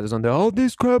white guy that was on there. Oh,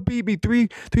 this crap beat me. Three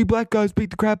black guys beat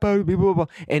the crap out of me. Blah, blah,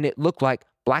 blah. And it looked like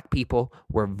black people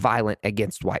were violent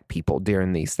against white people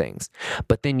during these things.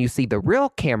 But then you see the real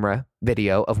camera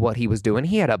video of what he was doing.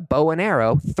 He had a bow and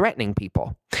arrow threatening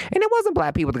people. And it wasn't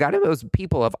black people that got him. It was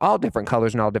people of all different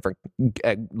colors and all different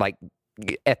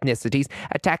ethnicities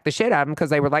attacked the shit out of him because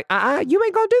they were like, you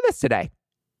ain't gonna do this today.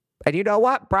 And you know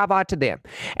what? Bravo to them.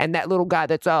 And that little guy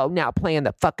that's now playing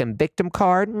the fucking victim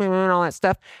card and all that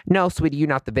stuff. No, sweetie, you're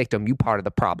not the victim. You part of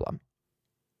the problem.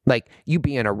 Like, you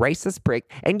being a racist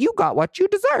prick, and you got what you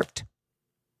deserved.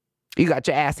 You got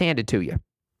your ass handed to you.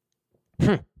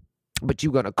 But you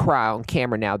gonna cry on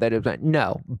camera now that it was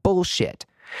no bullshit.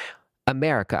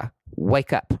 America,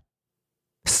 wake up.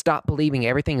 Stop believing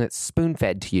everything that's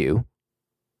spoon-fed to you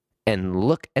and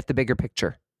look at the bigger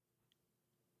picture.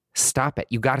 Stop it.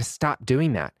 You got to stop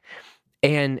doing that.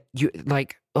 And you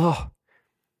like,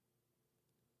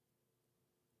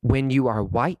 when you are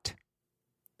white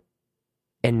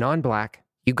and non-black,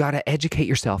 you got to educate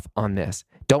yourself on this.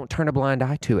 Don't turn a blind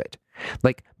eye to it.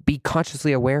 Like, be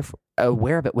consciously aware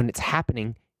of it when it's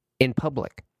happening in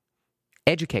public.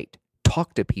 Educate,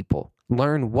 talk to people,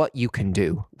 learn what you can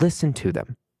do, listen to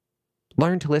them.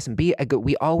 Learn to listen. We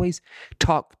always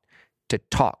talk to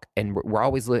talk, and we're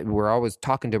always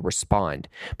talking to respond,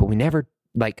 but we never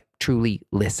like truly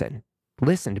listen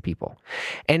to people.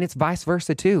 And it's vice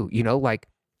versa too. Like,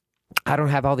 I don't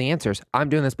have all the answers. I'm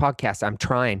doing this podcast. I'm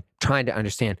trying to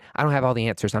understand. I don't have all the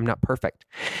answers. I'm not perfect.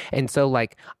 And so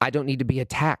like, I don't need to be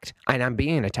attacked, and I'm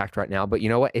being attacked right now, but you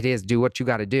know what? It is, do what you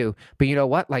got to do. But you know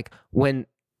what? Like when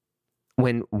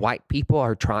white people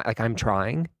are trying, like I'm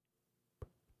trying,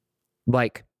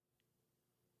 like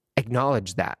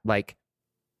acknowledge that, like,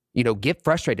 get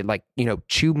frustrated, like,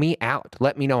 chew me out.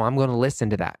 Let me know I'm going to listen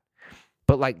to that.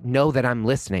 But like, know that I'm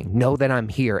listening, know that I'm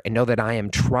here, and know that I am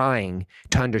trying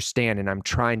to understand, and I'm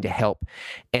trying to help,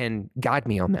 and guide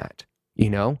me on that.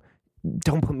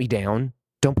 Don't put me down.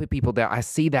 Don't put people down. I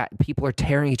see that people are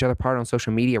tearing each other apart on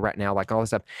social media right now, like all this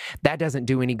stuff. That doesn't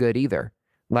do any good either.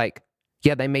 Like,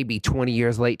 yeah, they may be 20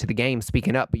 years late to the game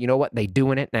speaking up, but you know what? They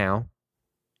doing it now.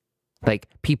 Like,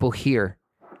 people hear,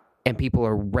 and people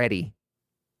are ready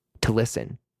to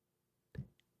listen.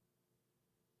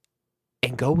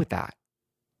 And go with that.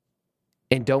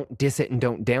 And don't diss it and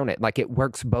don't down it. Like, it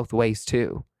works both ways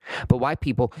too. But white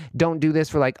people don't do this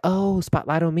for like, oh,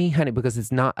 spotlight on me, honey, because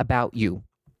it's not about you.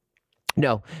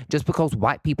 No, just because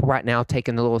white people right now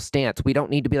taking the little stance, we don't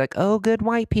need to be like, oh, good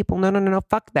white people. No,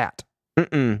 fuck that.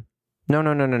 No.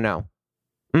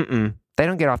 They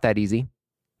don't get off that easy.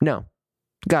 No.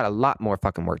 Got a lot more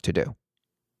fucking work to do.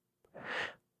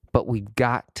 But we've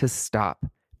got to stop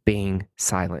being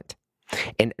silent.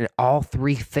 And all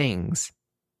three things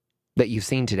that you've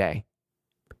seen today,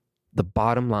 the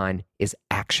bottom line is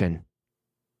action.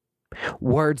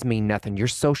 Words mean nothing. Your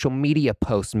social media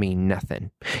posts mean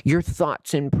nothing. Your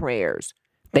thoughts and prayers,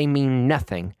 they mean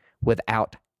nothing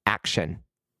without action.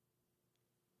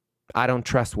 I don't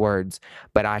trust words,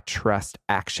 but I trust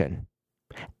action.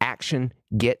 Action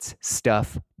gets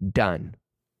stuff done.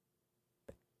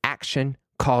 Action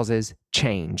causes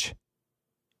change.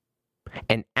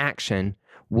 And action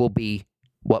will be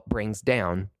what brings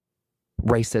down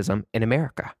racism in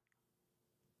America.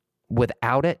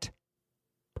 Without it,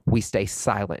 we stay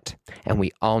silent, and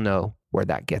we all know where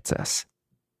that gets us.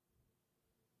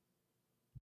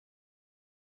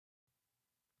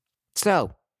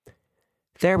 So,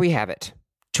 there we have it.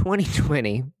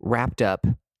 2020 wrapped up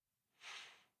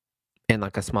in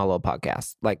like a small little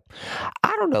podcast. Like,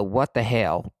 I don't know what the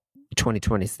hell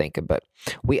 2020 is thinking, but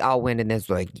we all went in this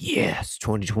like, yes,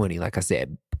 2020, like I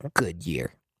said, good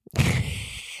year.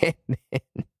 And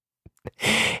then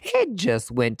it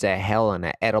just went to hell in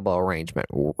an edible arrangement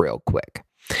real quick.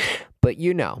 But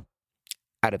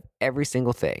out of every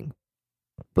single thing,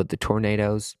 with the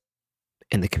tornadoes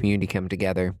and the community coming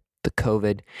together, the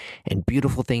COVID, and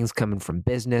beautiful things coming from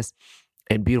business,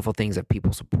 and beautiful things of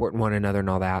people supporting one another and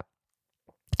all that,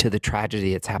 to the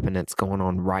tragedy that's happened that's going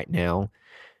on right now.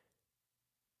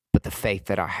 But the faith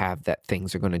that I have that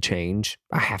things are going to change,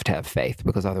 I have to have faith,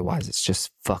 because otherwise it's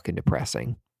just fucking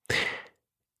depressing.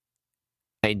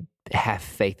 I have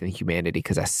faith in humanity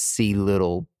because I see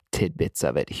little tidbits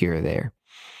of it here or there.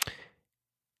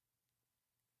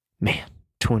 Man,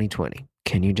 2020.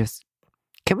 Can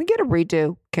we get a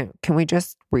redo? Can we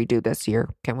just redo this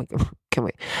year? Can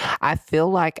we? I feel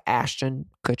like Ashton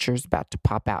Kutcher's about to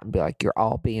pop out and be like, you're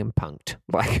all being punked.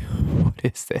 Like, what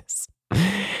is this?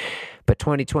 But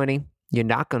 2020, you're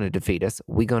not going to defeat us.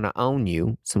 We're going to own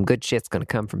you. Some good shit's going to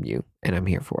come from you, and I'm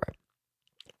here for it.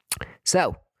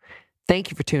 So,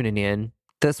 thank you for tuning in.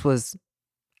 This was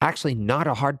actually not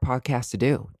a hard podcast to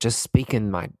do. Just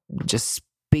speaking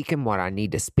what I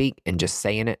need to speak and just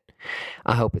saying it.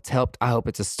 I hope it's helped. I hope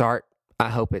it's a start. I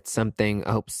hope it's something.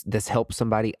 I hope this helps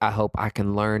somebody. I hope I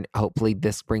can learn. Hopefully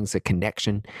this brings a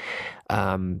connection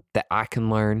that I can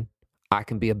learn. I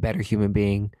can be a better human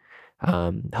being.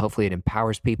 Hopefully it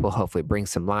empowers people. Hopefully it brings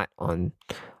some light on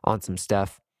some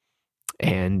stuff.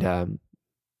 And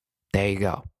there you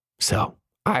go. So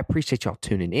I appreciate y'all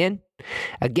tuning in.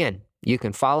 Again, you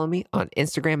can follow me on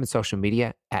Instagram and social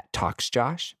media at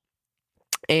TalksJosh.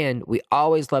 And we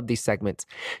always love these segments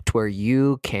to where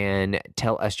you can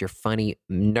tell us your funny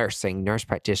nurse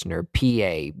practitioner,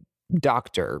 PA,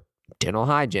 doctor, dental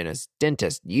hygienist,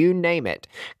 dentist, you name it,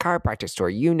 chiropractic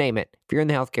store, you name it. If you're in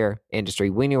the healthcare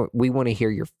industry, we want to hear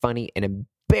your funny and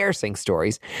embarrassing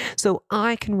stories so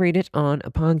I can read it on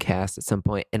a podcast at some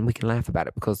point and we can laugh about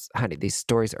it because, honey, these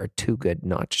stories are too good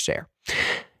not to share.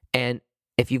 And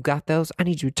if you've got those, I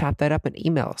need you to type that up and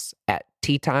email us at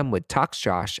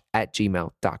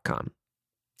teatimewithtalksjosh@gmail.com.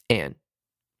 And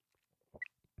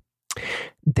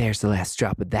there's the last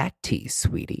drop of that tea,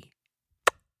 sweetie.